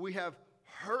 We have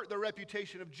hurt the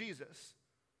reputation of Jesus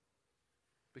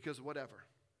because whatever.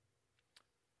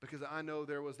 Because I know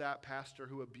there was that pastor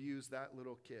who abused that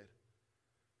little kid.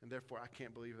 And therefore, I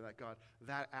can't believe in that God.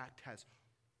 That act has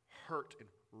hurt and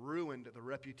ruined the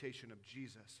reputation of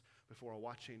Jesus before a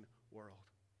watching world.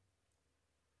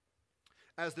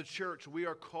 As the church, we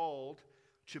are called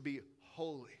to be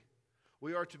holy.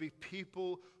 We are to be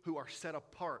people who are set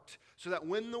apart so that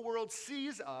when the world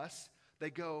sees us, they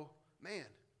go, man,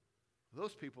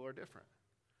 those people are different.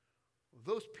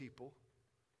 Those people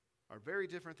are very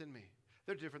different than me.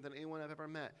 They're different than anyone I've ever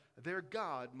met. Their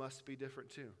God must be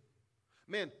different too.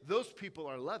 Man, those people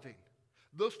are loving.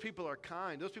 Those people are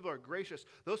kind. Those people are gracious.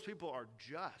 Those people are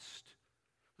just.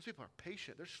 Those people are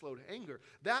patient. They're slow to anger.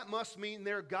 That must mean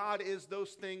their God is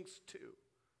those things too.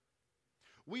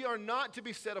 We are not to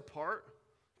be set apart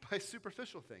by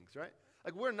superficial things, right?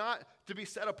 Like we're not to be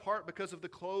set apart because of the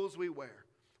clothes we wear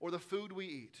or the food we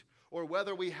eat or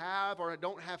whether we have or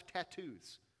don't have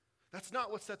tattoos. That's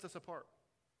not what sets us apart.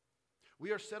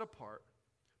 We are set apart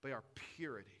by our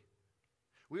purity.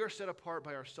 We are set apart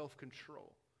by our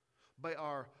self-control, by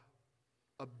our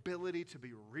ability to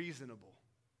be reasonable.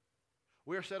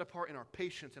 We are set apart in our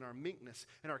patience and our meekness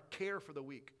and our care for the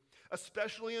weak,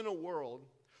 especially in a world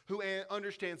who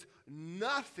understands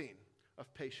nothing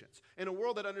of patience, in a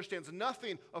world that understands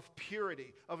nothing of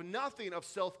purity, of nothing of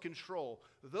self-control.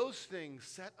 Those things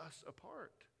set us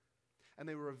apart, and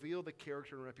they reveal the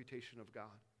character and reputation of God.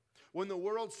 When the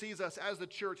world sees us as the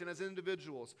church and as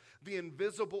individuals, the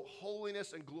invisible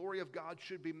holiness and glory of God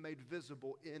should be made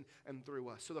visible in and through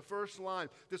us. So the first line,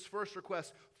 this first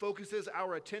request, focuses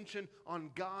our attention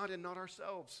on God and not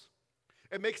ourselves.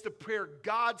 It makes the prayer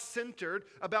God-centered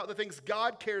about the things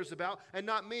God cares about and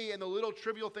not me and the little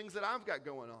trivial things that I've got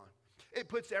going on. It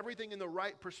puts everything in the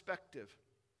right perspective.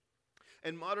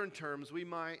 In modern terms, we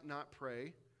might not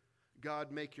pray,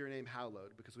 God, make your name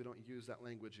hallowed, because we don't use that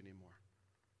language anymore.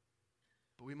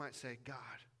 But we might say, God,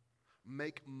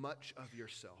 make much of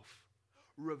yourself.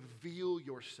 Reveal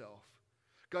yourself.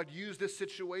 God, use this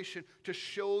situation to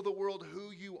show the world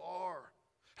who you are.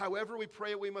 However we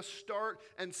pray, we must start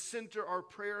and center our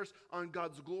prayers on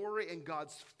God's glory and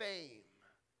God's fame.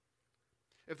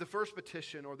 If the first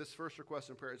petition or this first request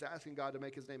in prayer is asking God to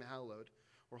make his name hallowed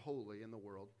or holy in the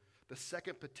world, the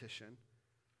second petition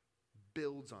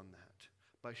builds on that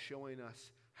by showing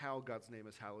us how God's name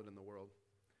is hallowed in the world.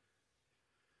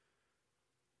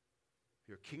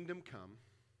 Your kingdom come,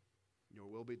 your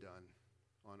will be done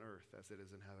on earth as it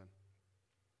is in heaven.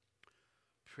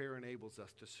 Prayer enables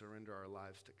us to surrender our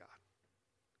lives to God.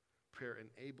 Prayer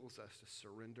enables us to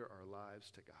surrender our lives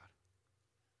to God.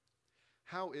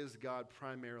 How is God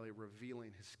primarily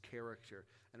revealing his character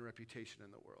and reputation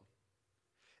in the world?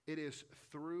 It is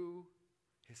through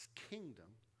his kingdom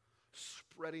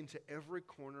spreading to every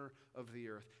corner of the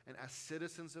earth. And as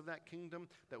citizens of that kingdom,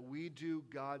 that we do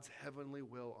God's heavenly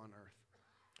will on earth.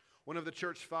 One of the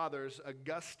church fathers,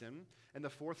 Augustine, in the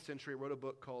 4th century, wrote a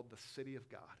book called The City of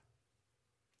God,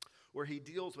 where he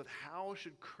deals with how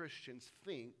should Christians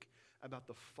think about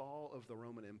the fall of the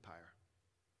Roman Empire,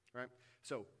 right?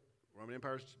 So, Roman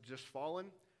Empire's just fallen.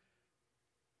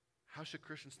 How should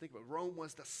Christians think about it? Rome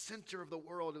was the center of the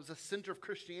world. It was the center of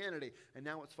Christianity, and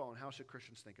now it's fallen. How should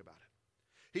Christians think about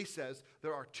it? He says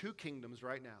there are two kingdoms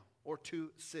right now, or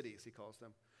two cities, he calls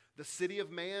them. The city of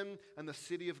man and the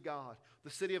city of God. The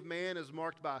city of man is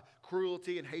marked by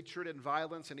cruelty and hatred and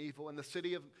violence and evil. And the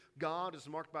city of God is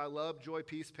marked by love, joy,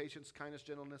 peace, patience, kindness,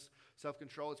 gentleness,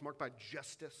 self-control. It's marked by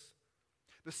justice.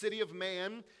 The city of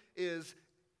man is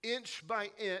inch by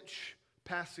inch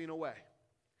passing away,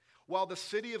 while the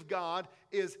city of God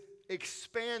is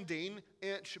expanding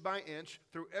inch by inch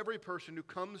through every person who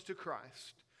comes to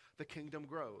Christ. The kingdom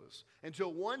grows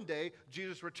until one day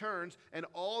Jesus returns and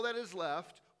all that is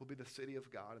left will be the city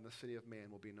of God, and the city of man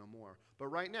will be no more. But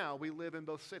right now, we live in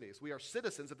both cities. We are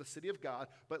citizens of the city of God,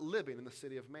 but living in the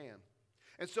city of man.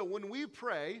 And so when we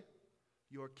pray,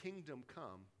 your kingdom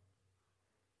come,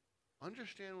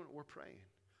 understand what we're praying.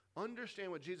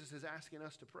 Understand what Jesus is asking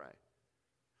us to pray.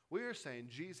 We are saying,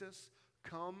 Jesus,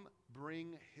 come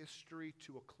bring history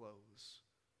to a close.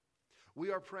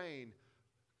 We are praying,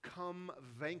 come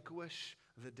vanquish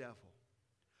the devil.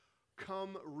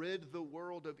 Come rid the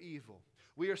world of evil.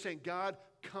 We are saying, God,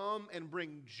 come and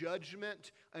bring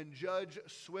judgment and judge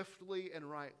swiftly and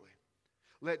rightly.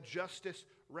 Let justice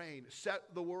reign.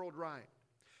 Set the world right.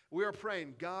 We are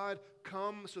praying, God,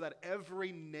 come so that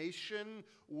every nation,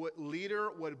 leader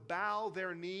would bow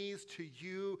their knees to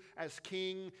you as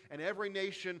king, and every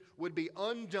nation would be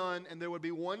undone, and there would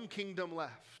be one kingdom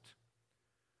left.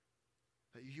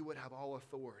 That you would have all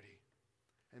authority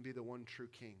and be the one true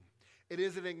king. It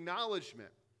is an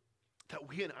acknowledgement that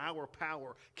we in our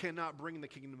power cannot bring the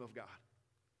kingdom of God,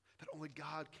 that only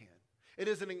God can. It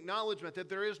is an acknowledgement that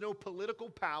there is no political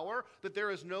power, that there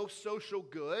is no social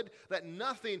good, that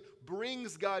nothing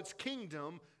brings God's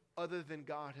kingdom other than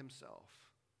God himself.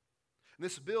 And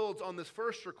this builds on this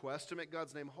first request to make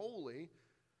God's name holy,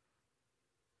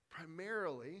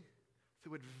 primarily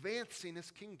through advancing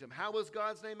his kingdom. How is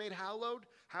God's name made hallowed?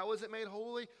 How is it made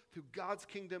holy? Through God's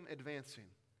kingdom advancing.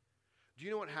 Do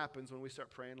you know what happens when we start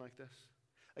praying like this?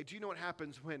 Like, do you know what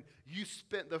happens when you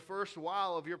spent the first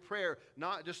while of your prayer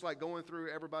not just like going through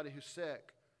everybody who's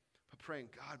sick, but praying,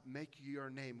 God, make your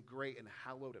name great and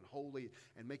hallowed and holy,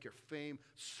 and make your fame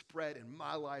spread in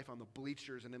my life, on the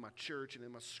bleachers and in my church and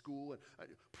in my school, and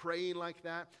praying like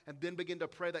that, and then begin to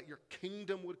pray that your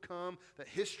kingdom would come, that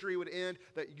history would end,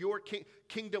 that your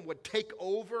kingdom would take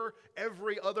over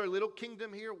every other little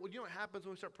kingdom here. Well, you know what happens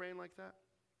when we start praying like that?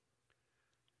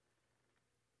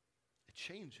 It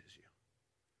changes you.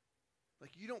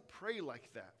 Like, you don't pray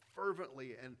like that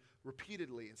fervently and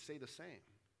repeatedly and stay the same.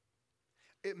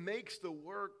 It makes the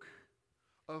work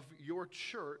of your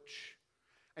church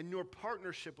and your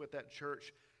partnership with that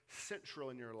church central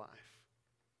in your life.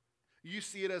 You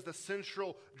see it as the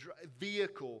central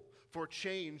vehicle for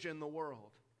change in the world.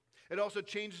 It also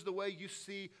changes the way you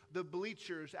see the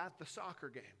bleachers at the soccer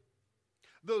game.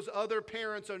 Those other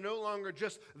parents are no longer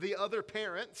just the other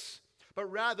parents, but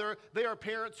rather they are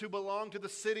parents who belong to the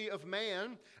city of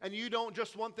man, and you don't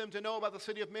just want them to know about the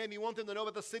city of man, you want them to know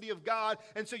about the city of God,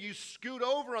 and so you scoot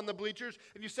over on the bleachers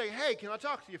and you say, hey, can I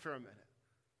talk to you for a minute?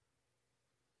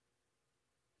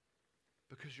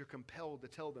 Because you're compelled to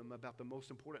tell them about the most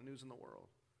important news in the world.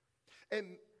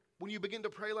 And when you begin to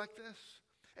pray like this,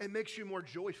 it makes you more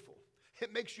joyful.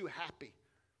 It makes you happy,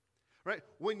 right?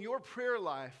 When your prayer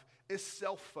life is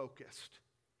self-focused,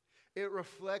 it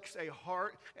reflects a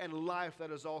heart and life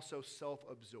that is also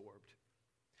self-absorbed.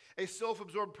 A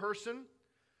self-absorbed person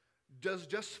does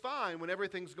just fine when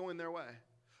everything's going their way.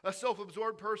 A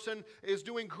self-absorbed person is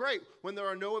doing great when there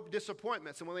are no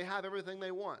disappointments and when they have everything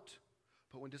they want.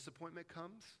 But when disappointment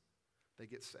comes, they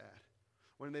get sad.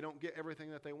 When they don't get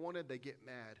everything that they wanted, they get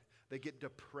mad. They get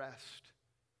depressed.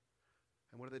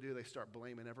 And what do? They start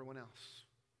blaming everyone else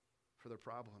for their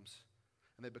problems.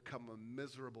 And they become a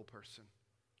miserable person.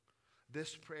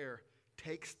 This prayer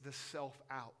takes the self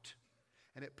out,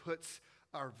 and it puts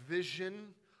our vision,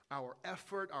 our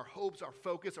effort, our hopes, our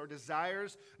focus, our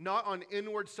desires, not on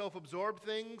inward self-absorbed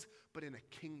things, but in a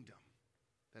kingdom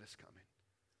that is coming.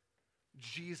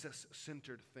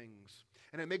 Jesus-centered things.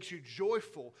 And it makes you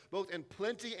joyful, both in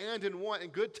plenty and in want, in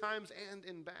good times and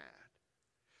in bad.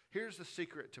 Here's the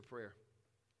secret to prayer.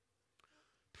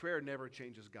 Prayer never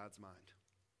changes God's mind.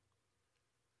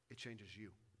 It changes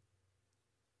you.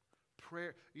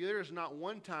 Prayer, there is not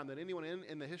one time that anyone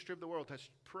in the history of the world has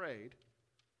prayed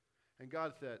and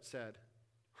God said,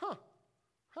 I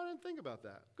didn't think about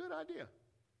that. Good idea.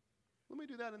 Let me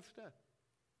do that instead.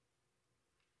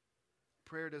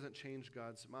 Prayer doesn't change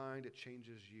God's mind, it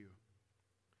changes you.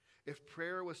 If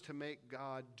prayer was to make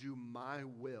God do my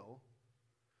will,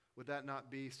 would that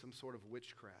not be some sort of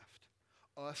witchcraft?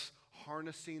 Us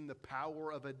harnessing the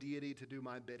power of a deity to do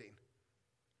my bidding.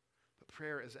 But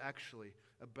prayer is actually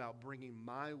about bringing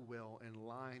my will in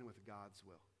line with God's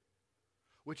will.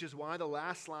 Which is why the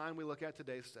last line we look at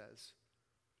today says,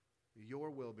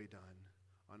 your will be done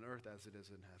on earth as it is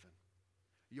in heaven.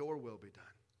 Your will be done.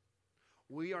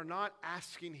 We are not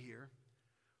asking here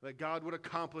that God would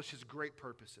accomplish his great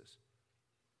purposes.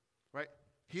 Right?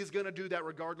 He's going to do that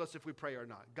regardless if we pray or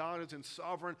not. God is in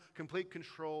sovereign, complete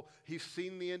control. He's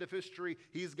seen the end of history.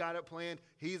 He's got it planned.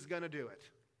 He's going to do it.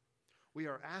 We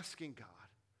are asking God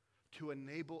to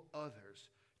enable others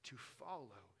to follow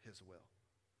his will,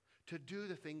 to do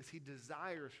the things he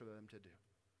desires for them to do.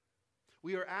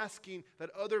 We are asking that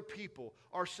other people,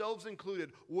 ourselves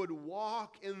included, would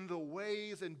walk in the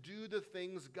ways and do the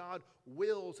things God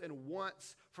wills and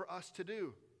wants for us to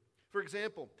do. For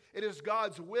example, it is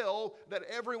God's will that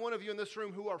every one of you in this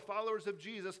room who are followers of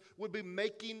Jesus would be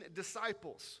making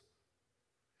disciples.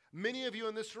 Many of you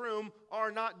in this room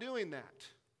are not doing that.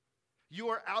 You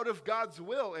are out of God's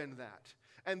will in that.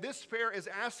 And this prayer is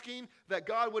asking that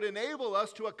God would enable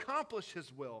us to accomplish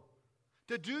his will,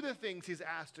 to do the things he's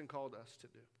asked and called us to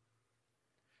do.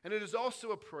 And it is also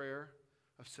a prayer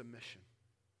of submission.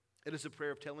 It is a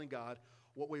prayer of telling God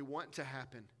what we want to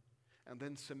happen and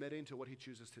then submitting to what he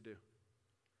chooses to do,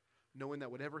 knowing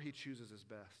that whatever he chooses is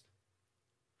best.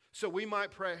 So we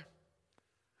might pray,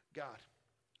 God,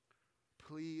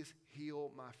 please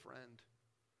heal my friend.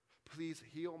 Please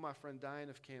heal my friend dying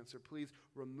of cancer. Please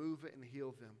remove it and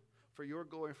heal them. For your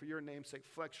glory and for your name's sake,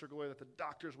 flex your glory that the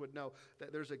doctors would know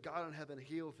that there's a God in heaven,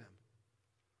 heal them.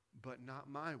 But not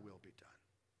my will be done,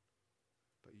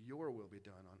 but your will be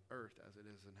done on earth as it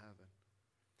is in heaven.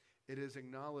 It is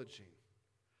acknowledging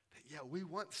that, we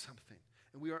want something,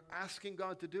 and we are asking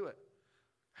God to do it.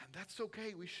 And that's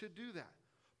okay, we should do that.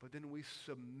 But then we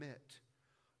submit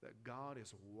that God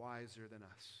is wiser than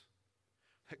us,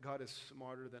 that God is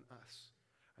smarter than us,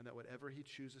 and that whatever he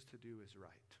chooses to do is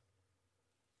right.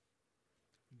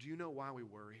 Do you know why we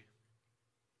worry?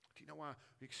 Do you know why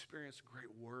we experience great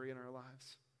worry in our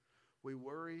lives? We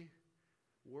worry.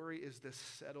 Worry is this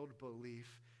settled belief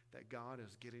that God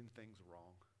is getting things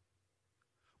wrong.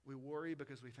 We worry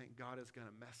because we think God is going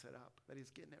to mess it up, that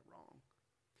he's getting it wrong.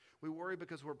 We worry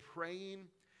because we're praying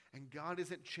and God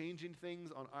isn't changing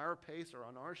things on our pace or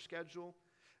on our schedule.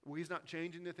 He's not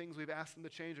changing the things we've asked him to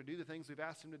change or do the things we've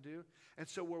asked him to do. And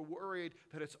so we're worried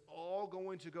that it's all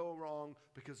going to go wrong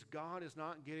because God is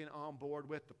not getting on board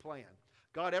with the plan.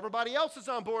 God, everybody else is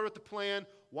on board with the plan.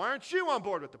 Why aren't you on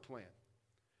board with the plan?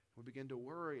 We begin to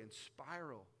worry and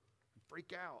spiral and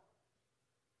freak out.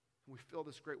 And we feel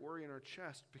this great worry in our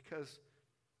chest because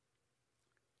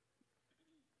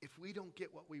if we don't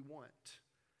get what we want,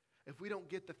 if we don't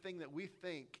get the thing that we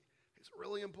think is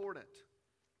really important,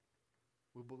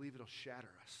 we believe it'll shatter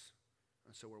us.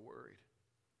 And so we're worried.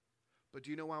 But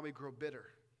do you know why we grow bitter?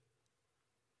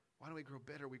 Why do we grow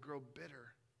bitter? We grow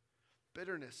bitter.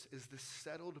 Bitterness is the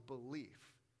settled belief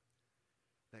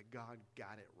that God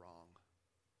got it wrong.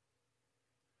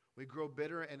 We grow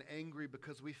bitter and angry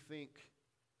because we think,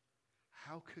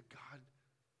 how could God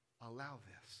allow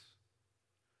this?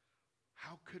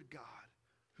 How could God,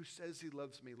 who says he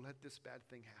loves me, let this bad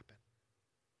thing happen?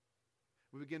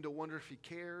 We begin to wonder if he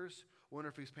cares, wonder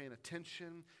if he's paying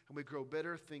attention, and we grow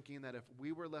bitter thinking that if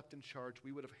we were left in charge,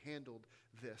 we would have handled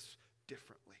this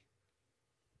differently.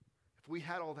 If we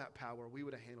had all that power, we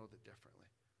would have handled it differently.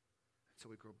 And so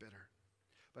we grow bitter.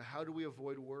 But how do we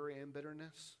avoid worry and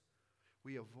bitterness?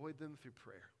 We avoid them through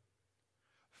prayer.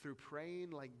 Through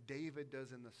praying like David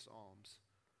does in the Psalms.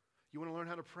 You want to learn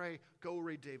how to pray? Go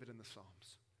read David in the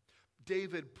Psalms.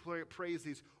 David prays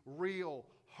these real,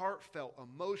 heartfelt,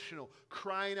 emotional,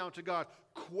 crying out to God,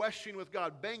 questioning with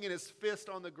God, banging his fist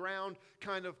on the ground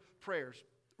kind of prayers.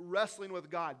 Wrestling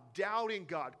with God, doubting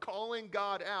God, calling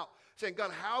God out, saying, God,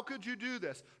 how could you do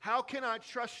this? How can I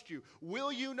trust you?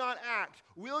 Will you not act?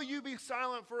 Will you be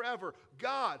silent forever?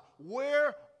 God,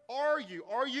 where are you?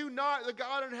 Are you not the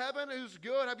God in heaven who's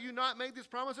good? Have you not made these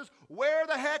promises? Where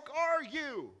the heck are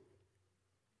you?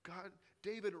 God,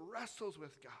 David wrestles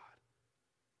with God.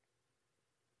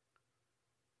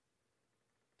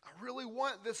 I really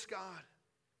want this, God.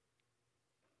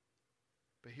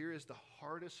 But here is the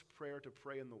hardest prayer to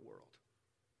pray in the world.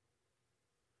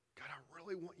 God, I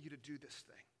really want you to do this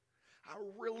thing. I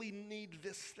really need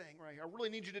this thing right here. I really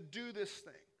need you to do this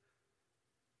thing.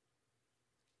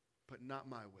 But not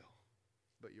my will,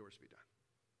 but yours be done.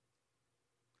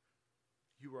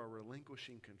 You are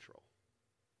relinquishing control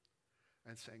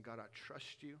and saying, God, I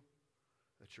trust you,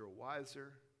 that you're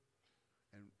wiser,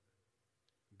 and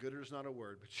gooder is not a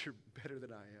word, but you're better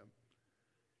than I am.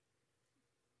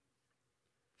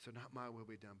 So not my will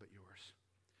be done, but yours.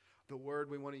 The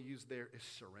word we want to use there is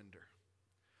surrender.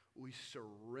 We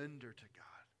surrender to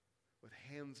God with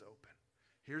hands open.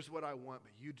 Here's what I want,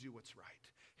 but you do what's right.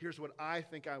 Here's what I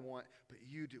think I want, but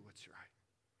you do what's right.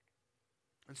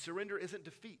 And surrender isn't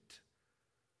defeat.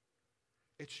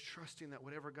 It's trusting that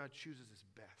whatever God chooses is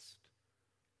best.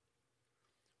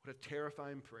 What a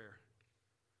terrifying prayer,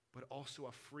 but also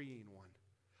a freeing one,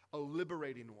 a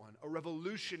liberating one, a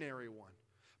revolutionary one.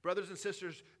 Brothers and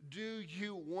sisters, do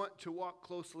you want to walk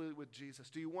closely with Jesus?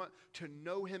 Do you want to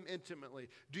know him intimately?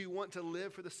 Do you want to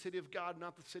live for the city of God,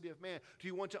 not the city of man? Do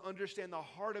you want to understand the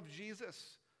heart of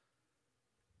Jesus?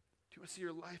 Do you want to see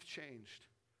your life changed?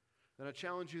 Then I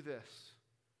challenge you this.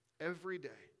 Every day,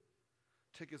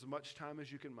 take as much time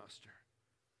as you can muster.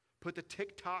 Put the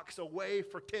TikToks away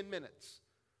for 10 minutes.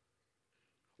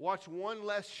 Watch one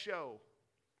less show.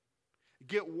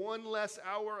 Get one less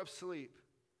hour of sleep.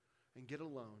 And get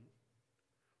alone.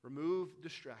 Remove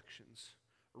distractions.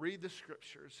 Read the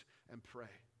scriptures and pray.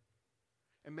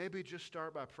 And maybe just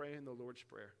start by praying the Lord's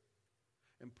Prayer.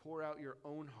 And pour out your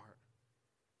own heart.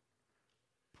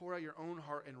 Pour out your own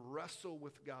heart and wrestle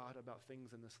with God about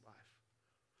things in this life.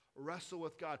 Wrestle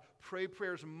with God. Pray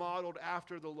prayers modeled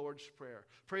after the Lord's Prayer.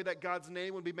 Pray that God's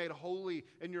name would be made holy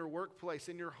in your workplace,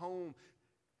 in your home.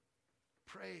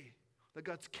 Pray that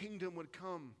God's kingdom would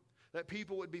come. That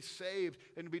people would be saved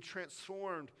and be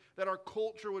transformed. That our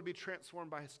culture would be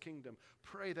transformed by his kingdom.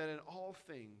 Pray that in all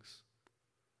things,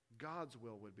 God's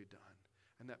will would be done.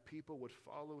 And that people would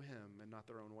follow him and not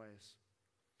their own ways.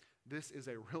 This is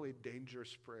a really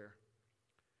dangerous prayer.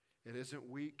 It isn't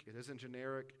weak. It isn't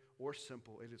generic or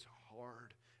simple. It is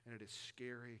hard and it is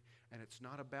scary. And it's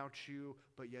not about you,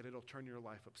 but yet it'll turn your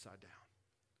life upside down.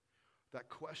 The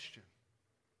question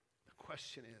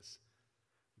is,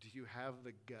 do you have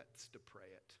the guts to pray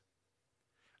it?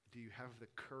 Do you have the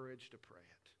courage to pray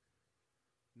it?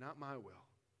 Not my will,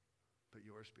 but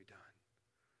yours be done.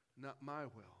 Not my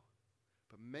will,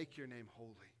 but make your name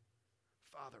holy.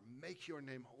 Father, make your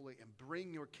name holy and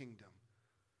bring your kingdom.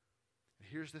 And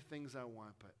here's the things I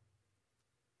want, but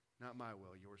not my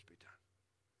will, yours be done.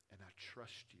 And I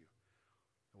trust you.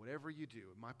 And whatever you do,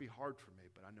 it might be hard for me,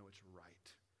 but I know it's right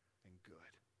and good.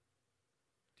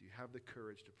 Do you have the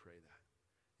courage to pray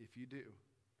that? If you do,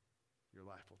 your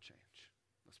life will change.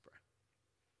 Let's pray.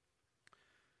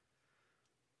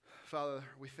 Father,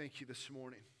 we thank you this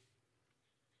morning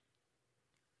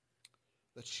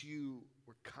that you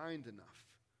were kind enough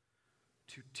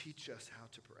to teach us how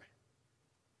to pray.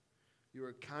 You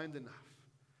were kind enough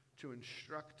to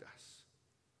instruct us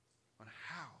on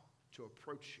how to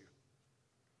approach you,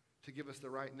 to give us the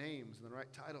right names and the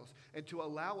right titles, and to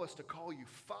allow us to call you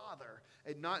Father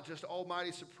and not just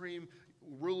Almighty Supreme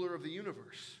Ruler of the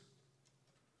universe,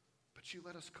 but you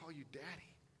let us call you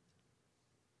Daddy.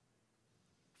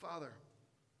 Father,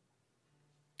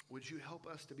 would you help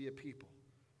us to be a people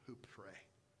who pray?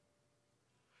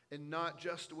 And not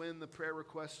just when the prayer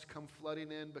requests come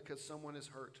flooding in because someone is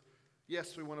hurt.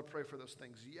 Yes, we want to pray for those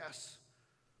things. Yes.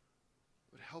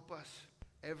 But help us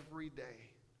every day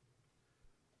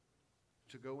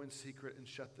to go in secret and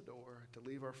shut the door, to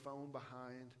leave our phone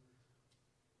behind,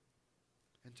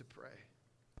 and to pray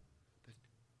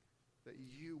that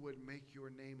you would make your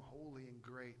name holy and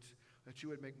great, that you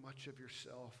would make much of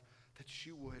yourself, that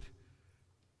you would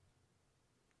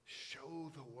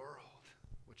show the world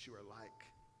what you are like,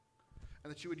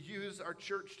 and that you would use our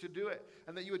church to do it,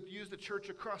 and that you would use the church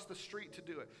across the street to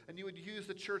do it, and you would use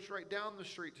the church right down the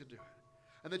street to do it,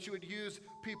 and that you would use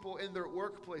people in their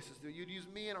workplaces to do it. You'd use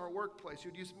me in our workplace.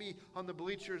 You'd use me on the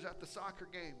bleachers at the soccer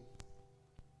game.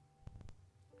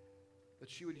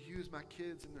 That you would use my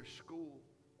kids in their school.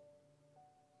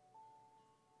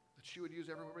 That you would use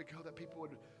everywhere we go, that people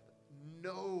would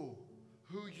know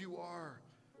who you are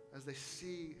as they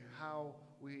see how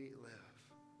we live.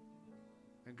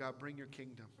 And God, bring your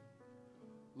kingdom.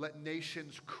 Let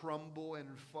nations crumble and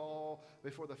fall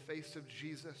before the face of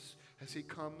Jesus as he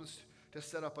comes to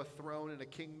set up a throne and a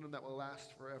kingdom that will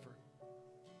last forever.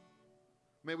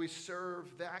 May we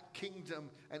serve that kingdom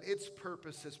and its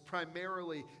purposes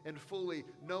primarily and fully,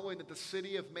 knowing that the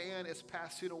city of man is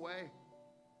passing away.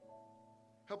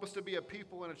 Help us to be a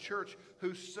people and a church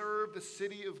who serve the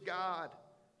city of God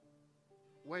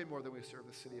way more than we serve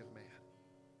the city of man.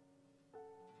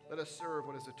 Let us serve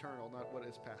what is eternal, not what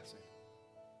is passing.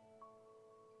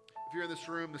 If you're in this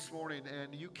room this morning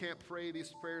and you can't pray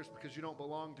these prayers because you don't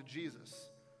belong to Jesus,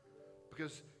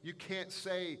 because you can't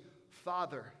say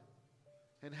Father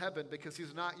in heaven because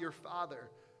he's not your Father,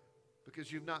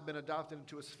 because you've not been adopted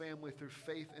into his family through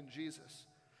faith in Jesus,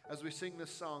 as we sing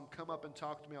this song, come up and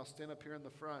talk to me. I'll stand up here in the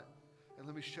front and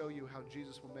let me show you how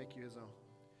Jesus will make you his own.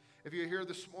 If you're here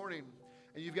this morning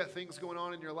and you've got things going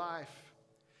on in your life,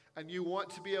 and you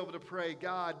want to be able to pray,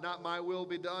 God, not my will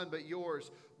be done, but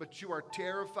yours. But you are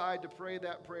terrified to pray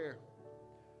that prayer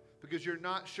because you're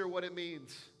not sure what it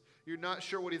means. You're not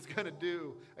sure what he's going to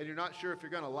do, and you're not sure if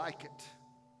you're going to like it.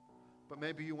 But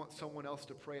maybe you want someone else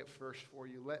to pray it first for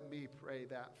you. Let me pray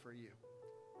that for you.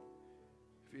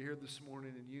 If you're here this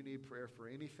morning and you need prayer for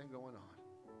anything going on,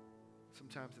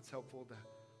 sometimes it's helpful to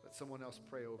let someone else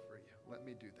pray over you. Let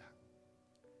me do that.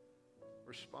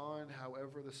 Respond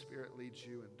however the Spirit leads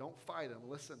you, and don't fight him.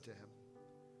 Listen to him.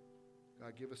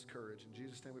 God, give us courage. In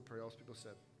Jesus' name we pray. All people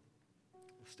said,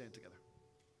 let's stand together.